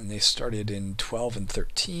Plant, and they started in 12 and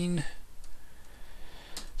 13.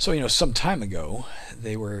 So, you know, some time ago,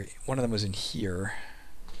 they were, one of them was in here,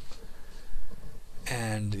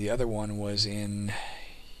 and the other one was in,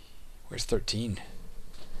 where's 13?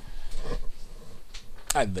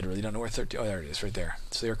 I literally don't know where 13, oh, there it is, right there.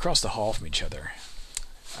 So they're across the hall from each other.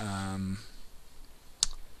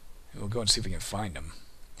 We'll go and see if we can find them.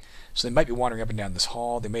 So they might be wandering up and down this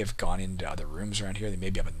hall. They may have gone into other rooms around here. They may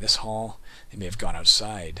be up in this hall. They may have gone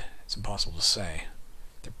outside. It's impossible to say.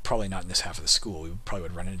 They're probably not in this half of the school. We probably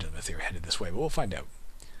would run into them if they were headed this way, but we'll find out.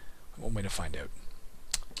 One way to find out.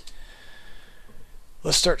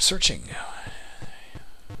 Let's start searching.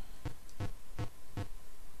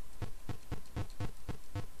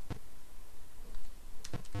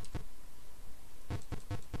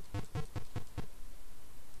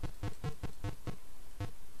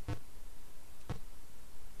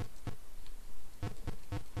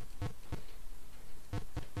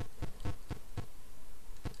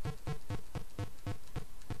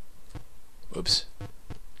 Oops.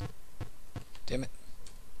 Damn it.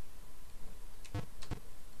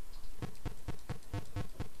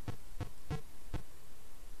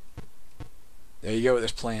 you go.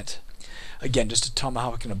 There's Plant. Again, just a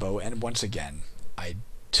tomahawk and a bow. And once again, I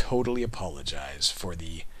totally apologize for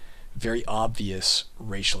the very obvious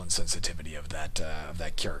racial insensitivity of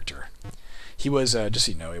that character. He was, just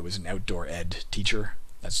so you know, it was an outdoor ed teacher.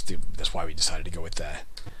 That's why we decided to go with that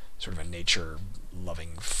sort of a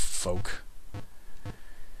nature-loving folk.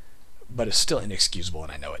 But it's still inexcusable,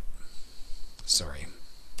 and I know it. Sorry.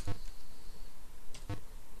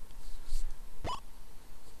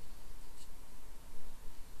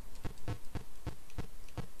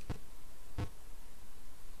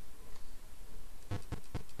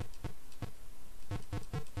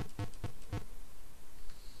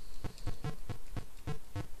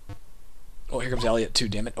 Oh, here comes Elliot too,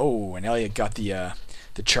 damn it. Oh, and Elliot got the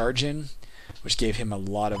charge in, which gave him a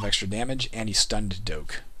lot of extra damage, and he stunned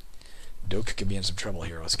Doak. Doak could be in some trouble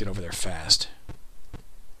here. Let's get over there fast.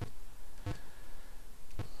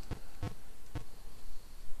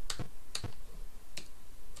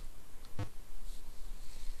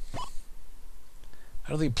 I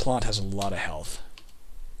don't think Plant has a lot of health.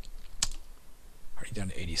 Already down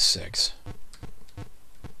to 86.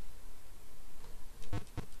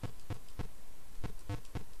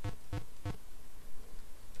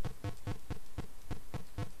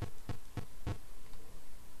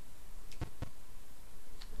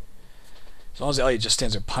 As long as Elliot just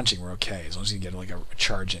stands there punching, we're okay. As long as he can get like a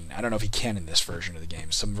charge in. I don't know if he can in this version of the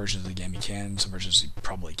game. Some versions of the game he can, some versions he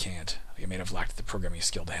probably can't. He may have lacked the programming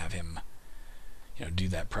skill to have him, you know, do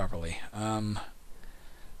that properly.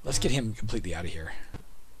 Let's get him completely out of here.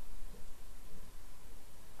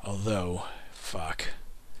 Although, fuck.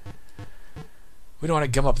 We don't want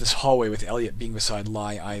to gum up this hallway with Elliot being beside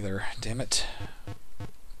Lai either. Damn it.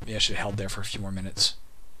 Maybe I should have held there for a few more minutes.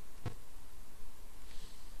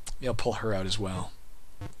 Maybe I'll pull her out as well.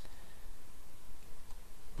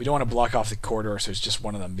 We don't want to block off the corridor so it's just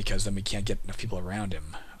one of them, because then we can't get enough people around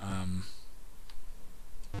him.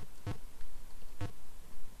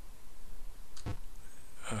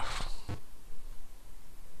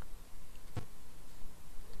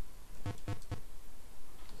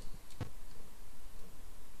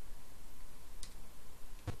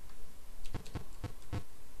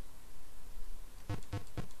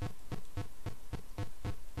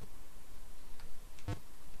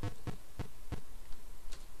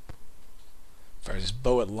 Fires his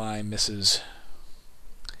bow at Lai, misses.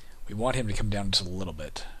 We want him to come down just a little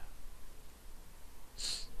bit.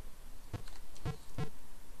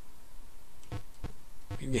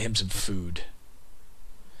 We can get him some food.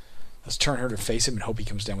 Let's turn her to face him and hope he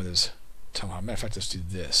comes down with his tomahawk. Matter of fact, let's do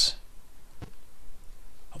this.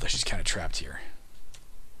 Although she's kind of trapped here.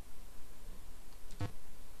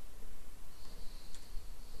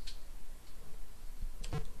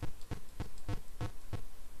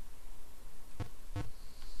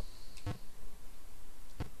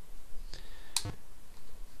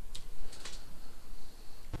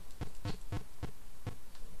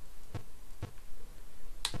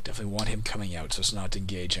 Definitely want him coming out so as not to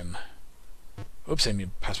engage him. Oops, I didn't mean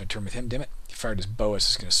to pass my turn with him, damn it. He fired his bow, this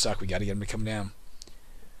is going to suck. We got to get him to come down.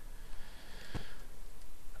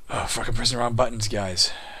 Oh, fuck, I'm pressing the wrong buttons,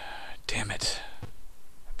 guys. Damn it.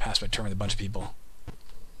 I passed my turn with a bunch of people.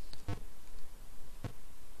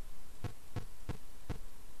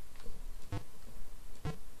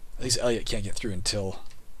 At least Elliot can't get through until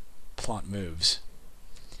Plant moves.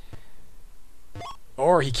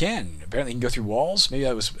 Or he can. Apparently he can go through walls. Maybe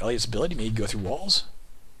that was Elliot's ability. Maybe he can go through walls.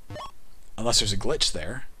 Unless there's a glitch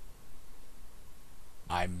there.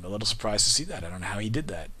 I'm a little surprised to see that. I don't know how he did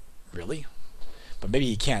that. Really? But maybe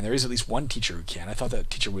he can. There is at least one teacher who can. I thought that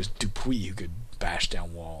teacher was Dupuis, who could bash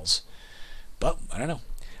down walls. But, I don't know.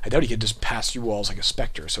 I doubt he could just pass through walls like a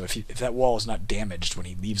specter. So if that wall is not damaged when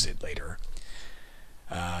he leaves it later,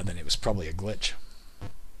 then it was probably a glitch.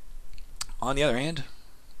 On the other hand,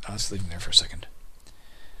 let's leave him there for a second.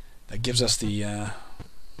 That gives us the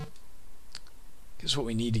gives us what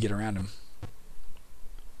we need to get around him.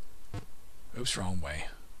 Oops, wrong way.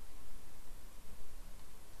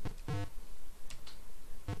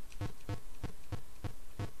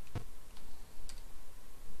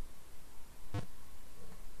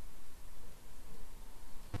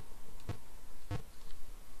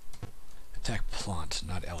 Attack Plant,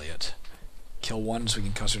 not Elliot. Kill one so we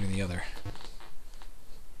can concentrate on the other.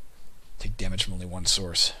 Take damage from only one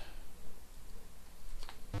source.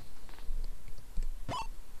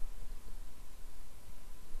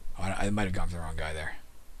 I might have gone for the wrong guy there.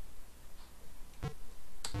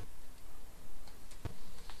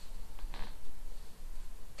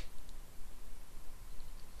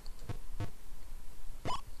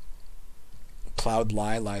 Plowed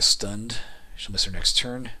Lai, Lai's stunned. She'll miss her next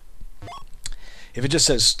turn. If it just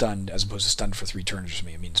says stunned as opposed to stunned for 3 turns or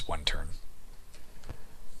something, it means 1 turn.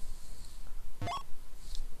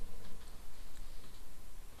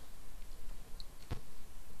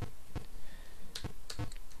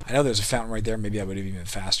 I know there's a fountain right there. Maybe I would have even been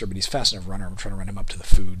faster, but he's fast enough runner. I'm trying to run him up to the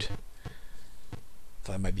food.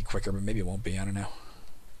 Thought it might be quicker, but maybe it won't be. I don't know.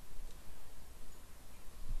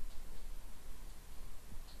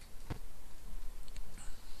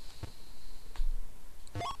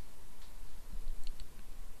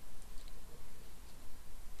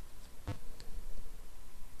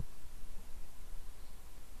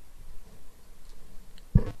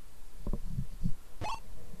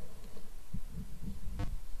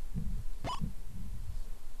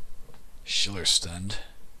 Schiller stunned.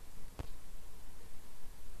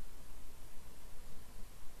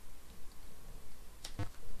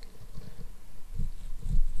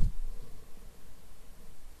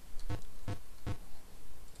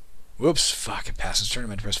 Whoops, fuck, it passes turn. I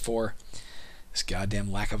meant to press 4. This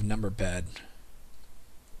goddamn lack of number pad.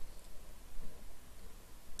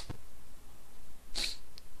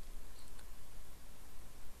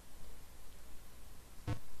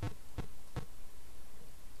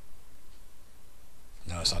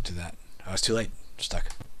 No, let's not do that. Oh, it's too late. Stuck.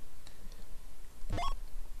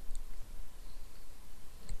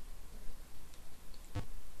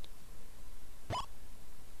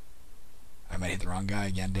 I might hit the wrong guy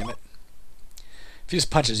again, damn it. If he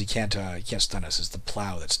just punches, he can't stun us. It's the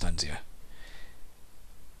plow that stuns you.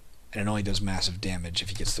 And it only does massive damage if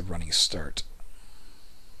he gets the running start.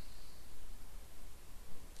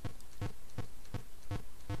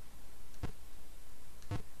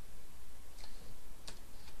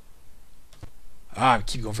 Ah, I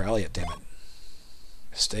keep going for Elliot, damn it.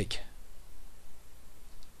 Mistake.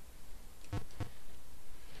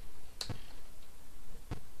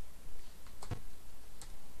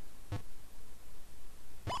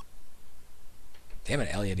 Damn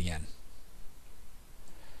it, Elliot again.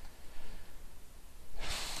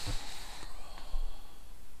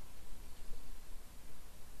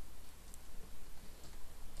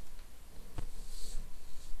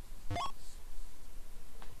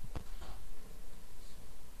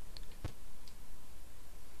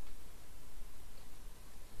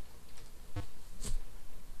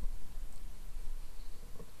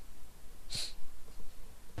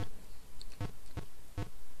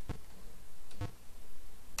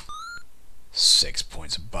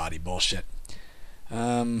 Body bullshit.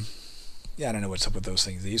 Yeah, I don't know what's up with those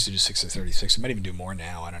things. They used to do 6 to 36. They might even do more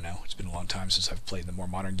now. I don't know. It's been a long time since I've played the more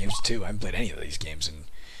modern games too. I haven't played any of these games in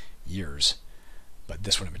years. But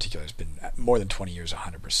this one in particular has been more than 20 years,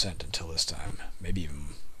 100% until this time. Maybe even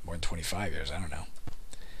more than 25 years. I don't know.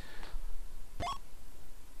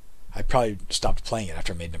 I probably stopped playing it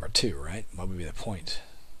after I made number 2, right? What would be the point?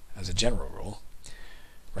 As a general rule.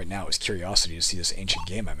 Right now it was curiosity to see this ancient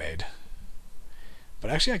game I made. But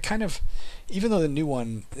actually, I kind of, even though the new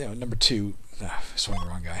one, number 2, swung the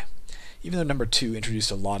wrong guy. Even though number 2 introduced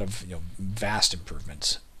a lot of, vast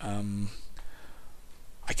improvements, I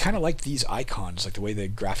kind of like these icons, like the way the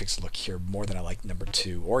graphics look here, more than I like number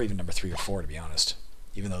 2, or even number 3 or 4, to be honest.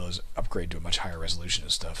 Even though those upgrade to a much higher resolution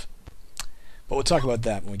and stuff. But we'll talk about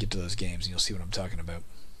that when we get to those games, and you'll see what I'm talking about.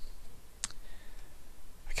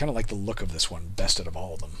 I kind of like the look of this one best out of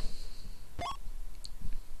all of them.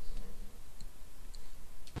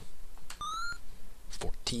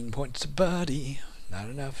 Points to body, not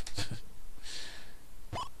enough.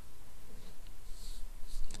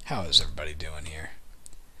 How is everybody doing here?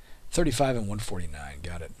 35 and 149,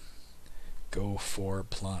 got it. Go for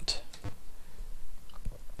plant.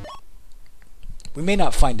 We may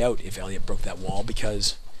not find out if Elliot broke that wall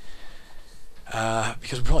because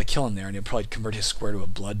we'll probably kill him there, and he'll probably convert his square to a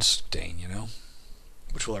blood stain,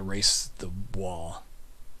 which will erase the wall,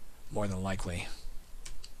 more than likely.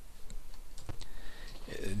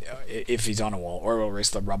 If he's on a wall, or it'll erase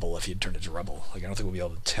the rubble if he'd turned it to rubble. Like, I don't think we'll be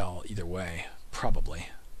able to tell either way. Probably.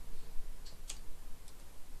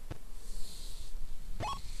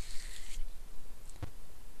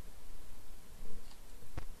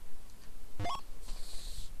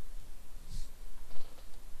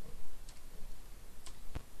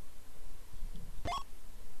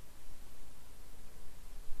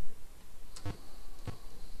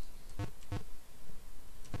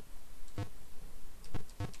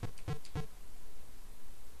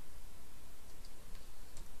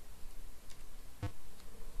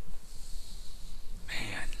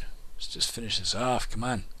 Just finish this off, come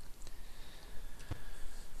on.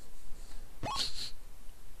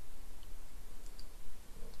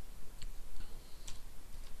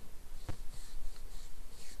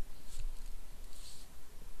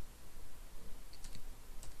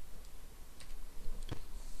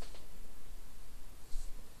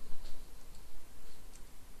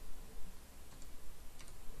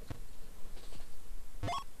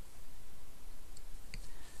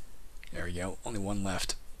 we go. Only one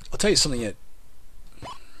left. I'll tell you something that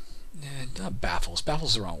not baffles.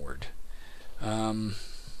 Baffles is the wrong word. And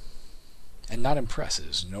not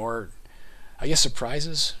impresses, nor, I guess,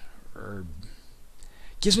 surprises, or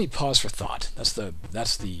gives me pause for thought. That's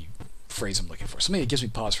the phrase I'm looking for. Something that gives me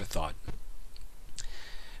pause for thought.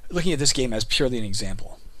 Looking at this game as purely an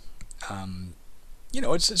example.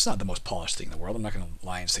 It's not the most polished thing in the world. I'm not going to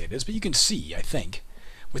lie and say it is, but you can see, I think,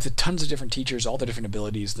 with the tons of different teachers, all the different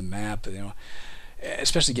abilities, the map,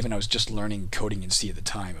 especially given I was just learning coding in C at the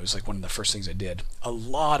time. It was like one of the first things I did. A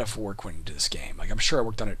lot of work went into this game. Like, I'm sure I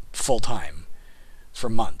worked on it full time for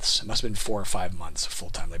months. It must have been 4 or 5 months of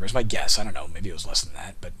full-time labor. It's my guess. I don't know. Maybe it was less than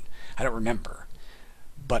that, but I don't remember.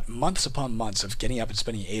 But months upon months of getting up and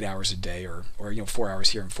spending 8 hours a day, or 4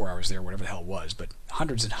 hours here and 4 hours there, whatever the hell it was, but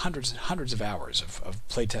hundreds and hundreds and hundreds of hours of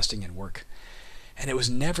playtesting and work. And it was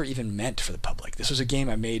never even meant for the public. This was a game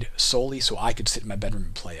I made solely so I could sit in my bedroom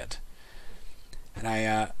and play it. And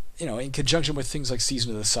I, in conjunction with things like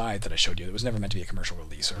Season of the Scythe that I showed you, that was never meant to be a commercial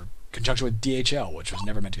release, or conjunction with DHL, which was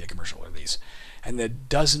never meant to be a commercial release, and the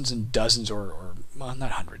dozens and dozens, or well,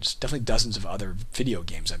 not hundreds, definitely dozens of other video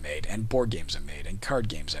games I made, and board games I made, and card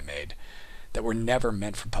games I made, that were never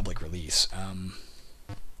meant for public release.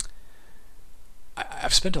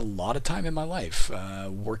 I've spent a lot of time in my life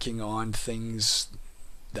working on things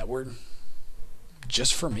that were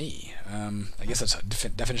just for me. I guess that's a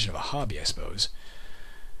definition of a hobby, I suppose.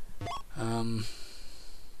 I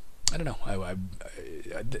don't know.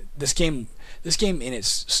 This game in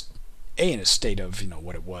its state of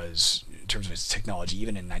what it was in terms of its technology,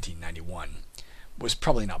 even in 1991, was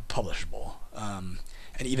probably not publishable. And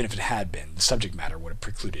even if it had been, the subject matter would have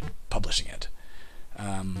precluded publishing it.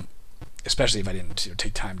 Especially if I didn't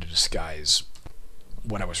take time to disguise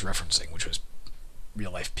what I was referencing, which was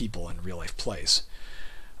real life people and real life place.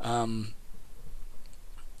 But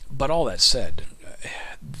all that said,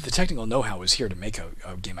 the technical know-how was here to make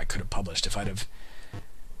a game I could have published if I'd have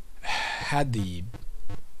had the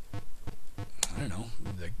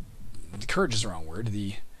courage is the wrong word,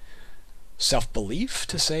 the self-belief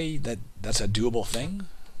to say that that's a doable thing.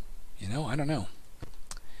 I don't know.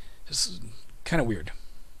 It's kind of weird.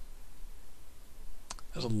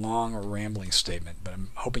 That was a long, rambling statement, but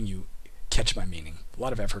I'm hoping you catch my meaning. A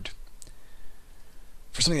lot of effort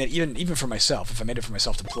for something that even for myself, if I made it for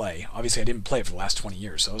myself to play, obviously I didn't play it for the last 20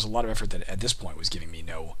 years, so it was a lot of effort that at this point was giving me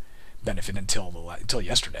no benefit until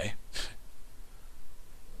yesterday.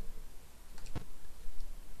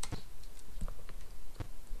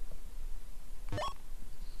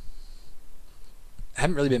 I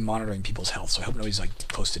haven't really been monitoring people's health, so I hope nobody's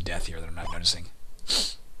close to death here that I'm not noticing.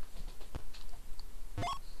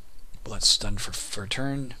 Bullet stunned for a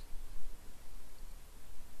turn.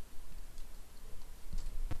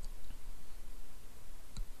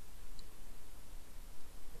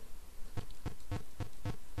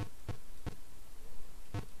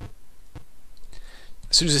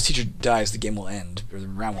 As soon as this teacher dies, the game will end, or the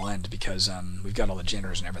round will end, because we've got all the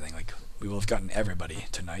janitors and everything. We will have gotten everybody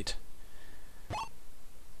tonight.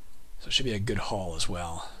 So it should be a good haul as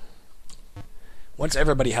well. Once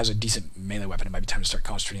everybody has a decent melee weapon, it might be time to start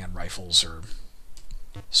concentrating on rifles, or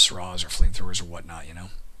SRAs, or flamethrowers, or whatnot,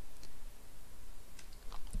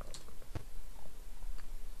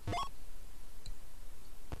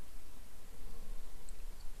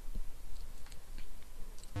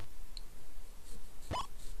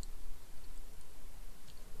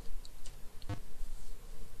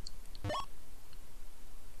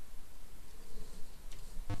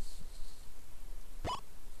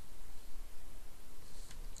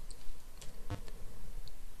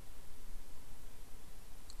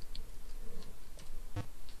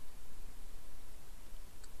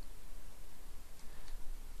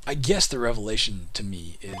 I guess the revelation to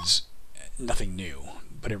me is nothing new,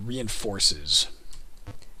 but it reinforces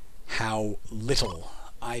how little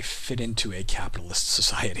I fit into a capitalist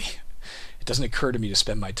society. It doesn't occur to me to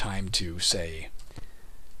spend my time to say,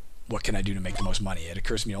 what can I do to make the most money? It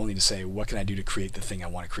occurs to me only to say, what can I do to create the thing I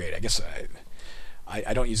want to create? I guess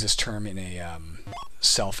I don't use this term in a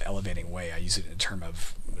self-elevating way. I use it in a term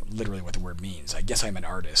of literally what the word means. I guess I'm an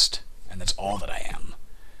artist, and that's all that I am.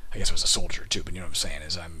 I guess I was a soldier too, but you know what I'm saying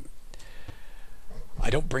is I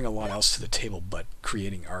don't bring a lot else to the table but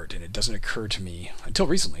creating art, and it doesn't occur to me until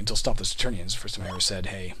recently, until Stop This Eternians, the first time I ever said,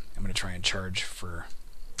 hey, I'm going to try and charge for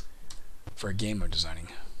a game I'm designing.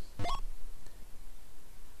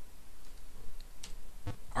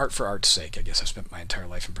 Art for art's sake, I guess I've spent my entire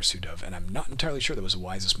life in pursuit of, and I'm not entirely sure that was the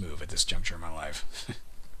wisest move at this juncture in my life,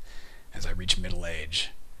 as I reach middle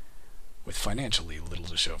age, with financially little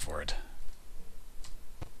to show for it.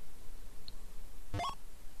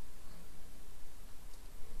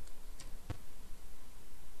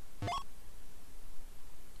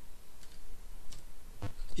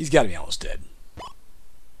 He's got to be almost dead.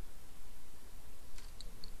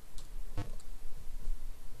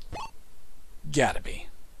 Gotta be.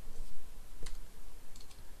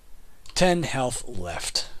 10 health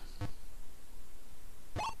left.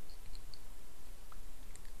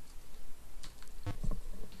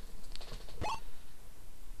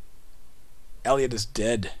 Elliot is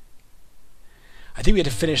dead. I think we had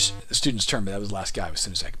to finish the student's term, but that was the last guy with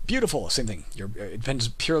Cinesec. Beautiful, same thing. It depends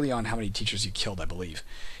purely on how many teachers you killed, I believe.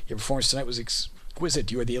 Your performance tonight was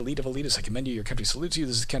exquisite. You are the elite of elitists. I commend you. Your country salutes you.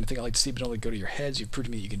 This is the kind of thing I like to see, but only go to your heads. You've proved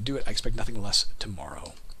to me that you can do it. I expect nothing less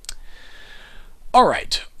tomorrow.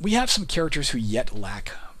 Alright, we have some characters who yet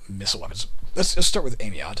lack missile weapons. Let's start with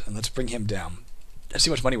Amiot, and let's bring him down. Let's see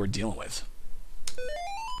how much money we're dealing with.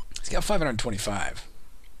 He's got 525.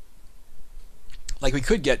 Like, we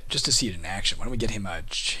could get, just to see it in action, why don't we get him a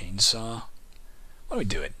chainsaw? Why don't we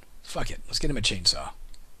do it? Fuck it, let's get him a chainsaw.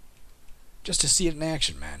 Just to see it in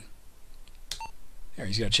action, man. There,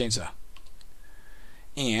 he's got a chainsaw.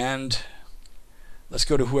 And let's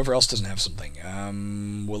go to whoever else doesn't have something.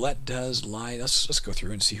 Willette does, Lie, let's go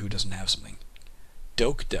through and see who doesn't have something.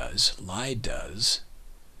 Doak does, Lie does,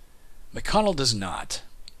 McConnell does not.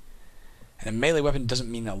 And a melee weapon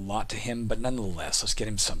doesn't mean a lot to him, but nonetheless, let's get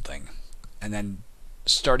him something. And then,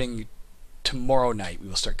 starting tomorrow night, we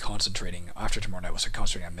will start concentrating, after tomorrow night, we'll start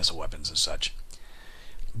concentrating on missile weapons and such.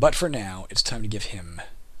 But for now, it's time to give him,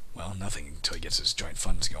 well, nothing until he gets his joint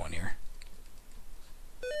funds going here.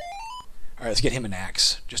 Alright, let's get him an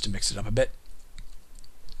axe, just to mix it up a bit.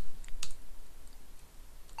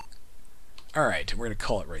 Alright, we're going to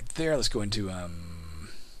call it right there. Let's go into,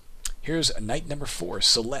 here's knight number 4,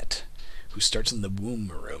 Solette, who starts in the womb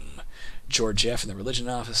room. George F. in the religion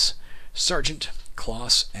office. Sergeant,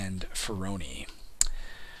 Kloss, and Ferroni.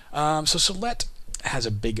 So Solette has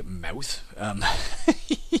a big mouth. I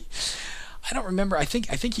don't remember. I think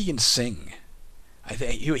he can sing.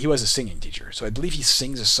 He was a singing teacher, so I believe he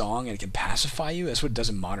sings a song and it can pacify you. That's what it does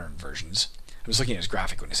in modern versions. I was looking at his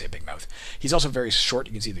graphic when I say big mouth. He's also very short.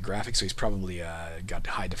 You can see the graphic, so he's probably got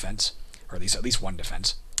high defense, or at least one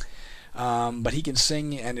defense. But he can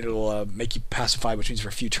sing, and it'll make you pacify, which means for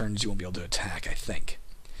a few turns you won't be able to attack, I think.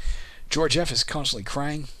 George F. is constantly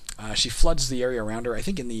crying. She floods the area around her. I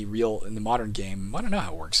think in the modern game, I don't know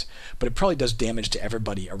how it works, but it probably does damage to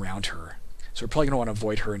everybody around her. So we're probably going to want to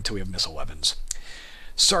avoid her until we have missile weapons.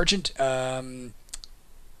 Sergeant,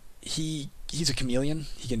 he's a chameleon.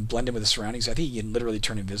 He can blend in with the surroundings. I think he can literally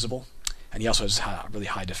turn invisible, and he also has really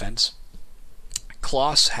high defense.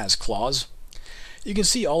 Kloss has claws. You can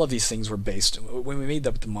see all of these things were based, when we made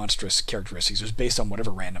the monstrous characteristics, it was based on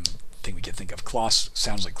whatever random thing we could think of. Kloss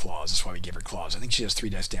sounds like claws, that's why we gave her claws. I think she has 3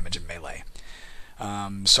 dice damage in melee.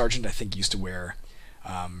 Sergeant, I think, used to wear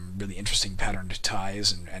really interesting patterned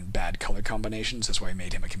ties and bad color combinations, that's why we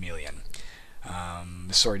made him a chameleon.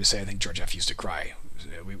 Sorry to say, I think George F. used to cry.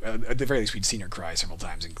 At the very least, we'd seen her cry several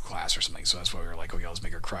times in class or something, so that's why we were like, oh yeah, let's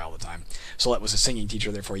make her cry all the time. Solette was a singing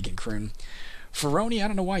teacher, therefore he can croon. Ferroni, I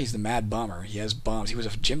don't know why he's the mad bomber. He has bombs. He was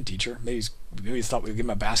a gym teacher. Maybe he thought we'd give him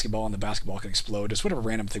a basketball and the basketball can explode. Just whatever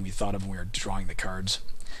random thing we thought of when we were drawing the cards.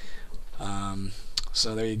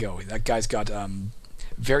 So there you go. That guy's got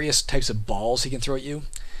various types of balls he can throw at you.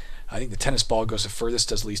 I think the tennis ball goes the furthest,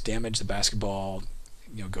 does least damage. The basketball,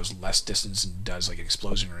 goes less distance and does like an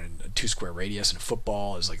explosion or a 2-square radius. And a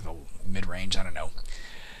football is like the mid-range. I don't know.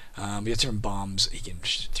 He has different bombs he can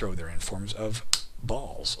throw there in forms of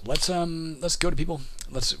balls. Let's go to people.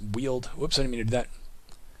 Let's wield. Whoops, I didn't mean to do that.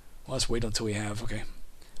 Well, let's wait until we have, okay.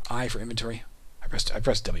 I for inventory. I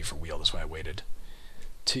pressed W for wield, that's why I waited.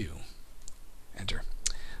 2. Enter.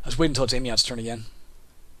 Let's wait until it's Amiot's turn again.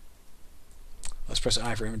 Let's press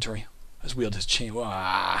I for inventory. Let's wield his chain.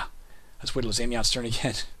 Wah. Let's wait till it's Amiot's turn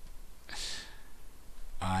again.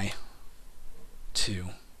 I. 2.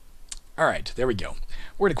 Alright, there we go.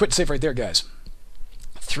 We're going to quit safe right there, guys.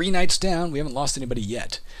 3 nights down. We haven't lost anybody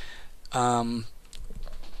yet. On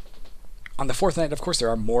the 4th night, of course, there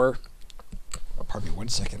are more... Oh, pardon me, 1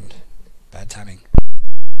 second. Bad timing.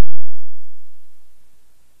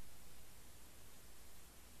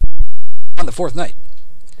 On the 4th night,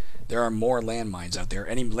 there are more landmines out there.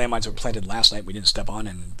 Any landmines that were planted last night we didn't step on,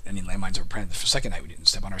 and any landmines that were planted the 2nd night we didn't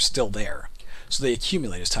step on are still there. So they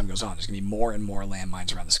accumulate as time goes on. There's going to be more and more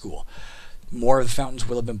landmines around the school. More of the fountains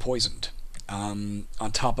will have been poisoned. On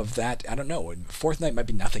top of that, I don't know. 4th night might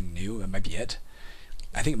be nothing new. It might be it.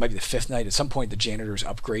 I think it might be the 5th night. At some point, the janitors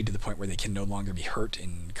upgrade to the point where they can no longer be hurt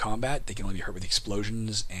in combat. They can only be hurt with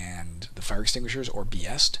explosions and the fire extinguishers or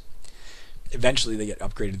BS'd. Eventually, they get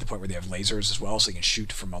upgraded to the point where they have lasers as well, so they can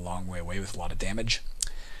shoot from a long way away with a lot of damage.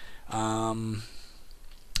 Yeah, I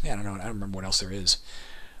don't know. I don't remember what else there is.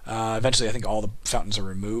 Eventually, I think all the fountains are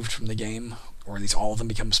removed from the game, or at least all of them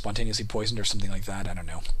become spontaneously poisoned or something like that. I don't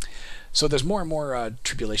know. So there's more and more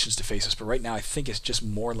tribulations to face us, but right now I think it's just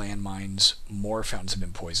more landmines, more fountains have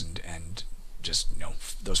been poisoned, and just,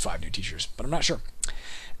 those 5 new teachers. But I'm not sure.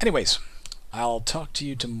 Anyways, I'll talk to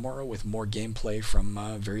you tomorrow with more gameplay from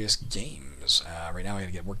various games. Right now I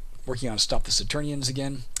gotta get working on Stop the Saturnians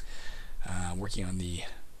again.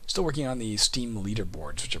 Still working on the Steam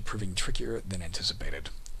leaderboards, which are proving trickier than anticipated.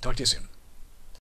 Talk to you soon.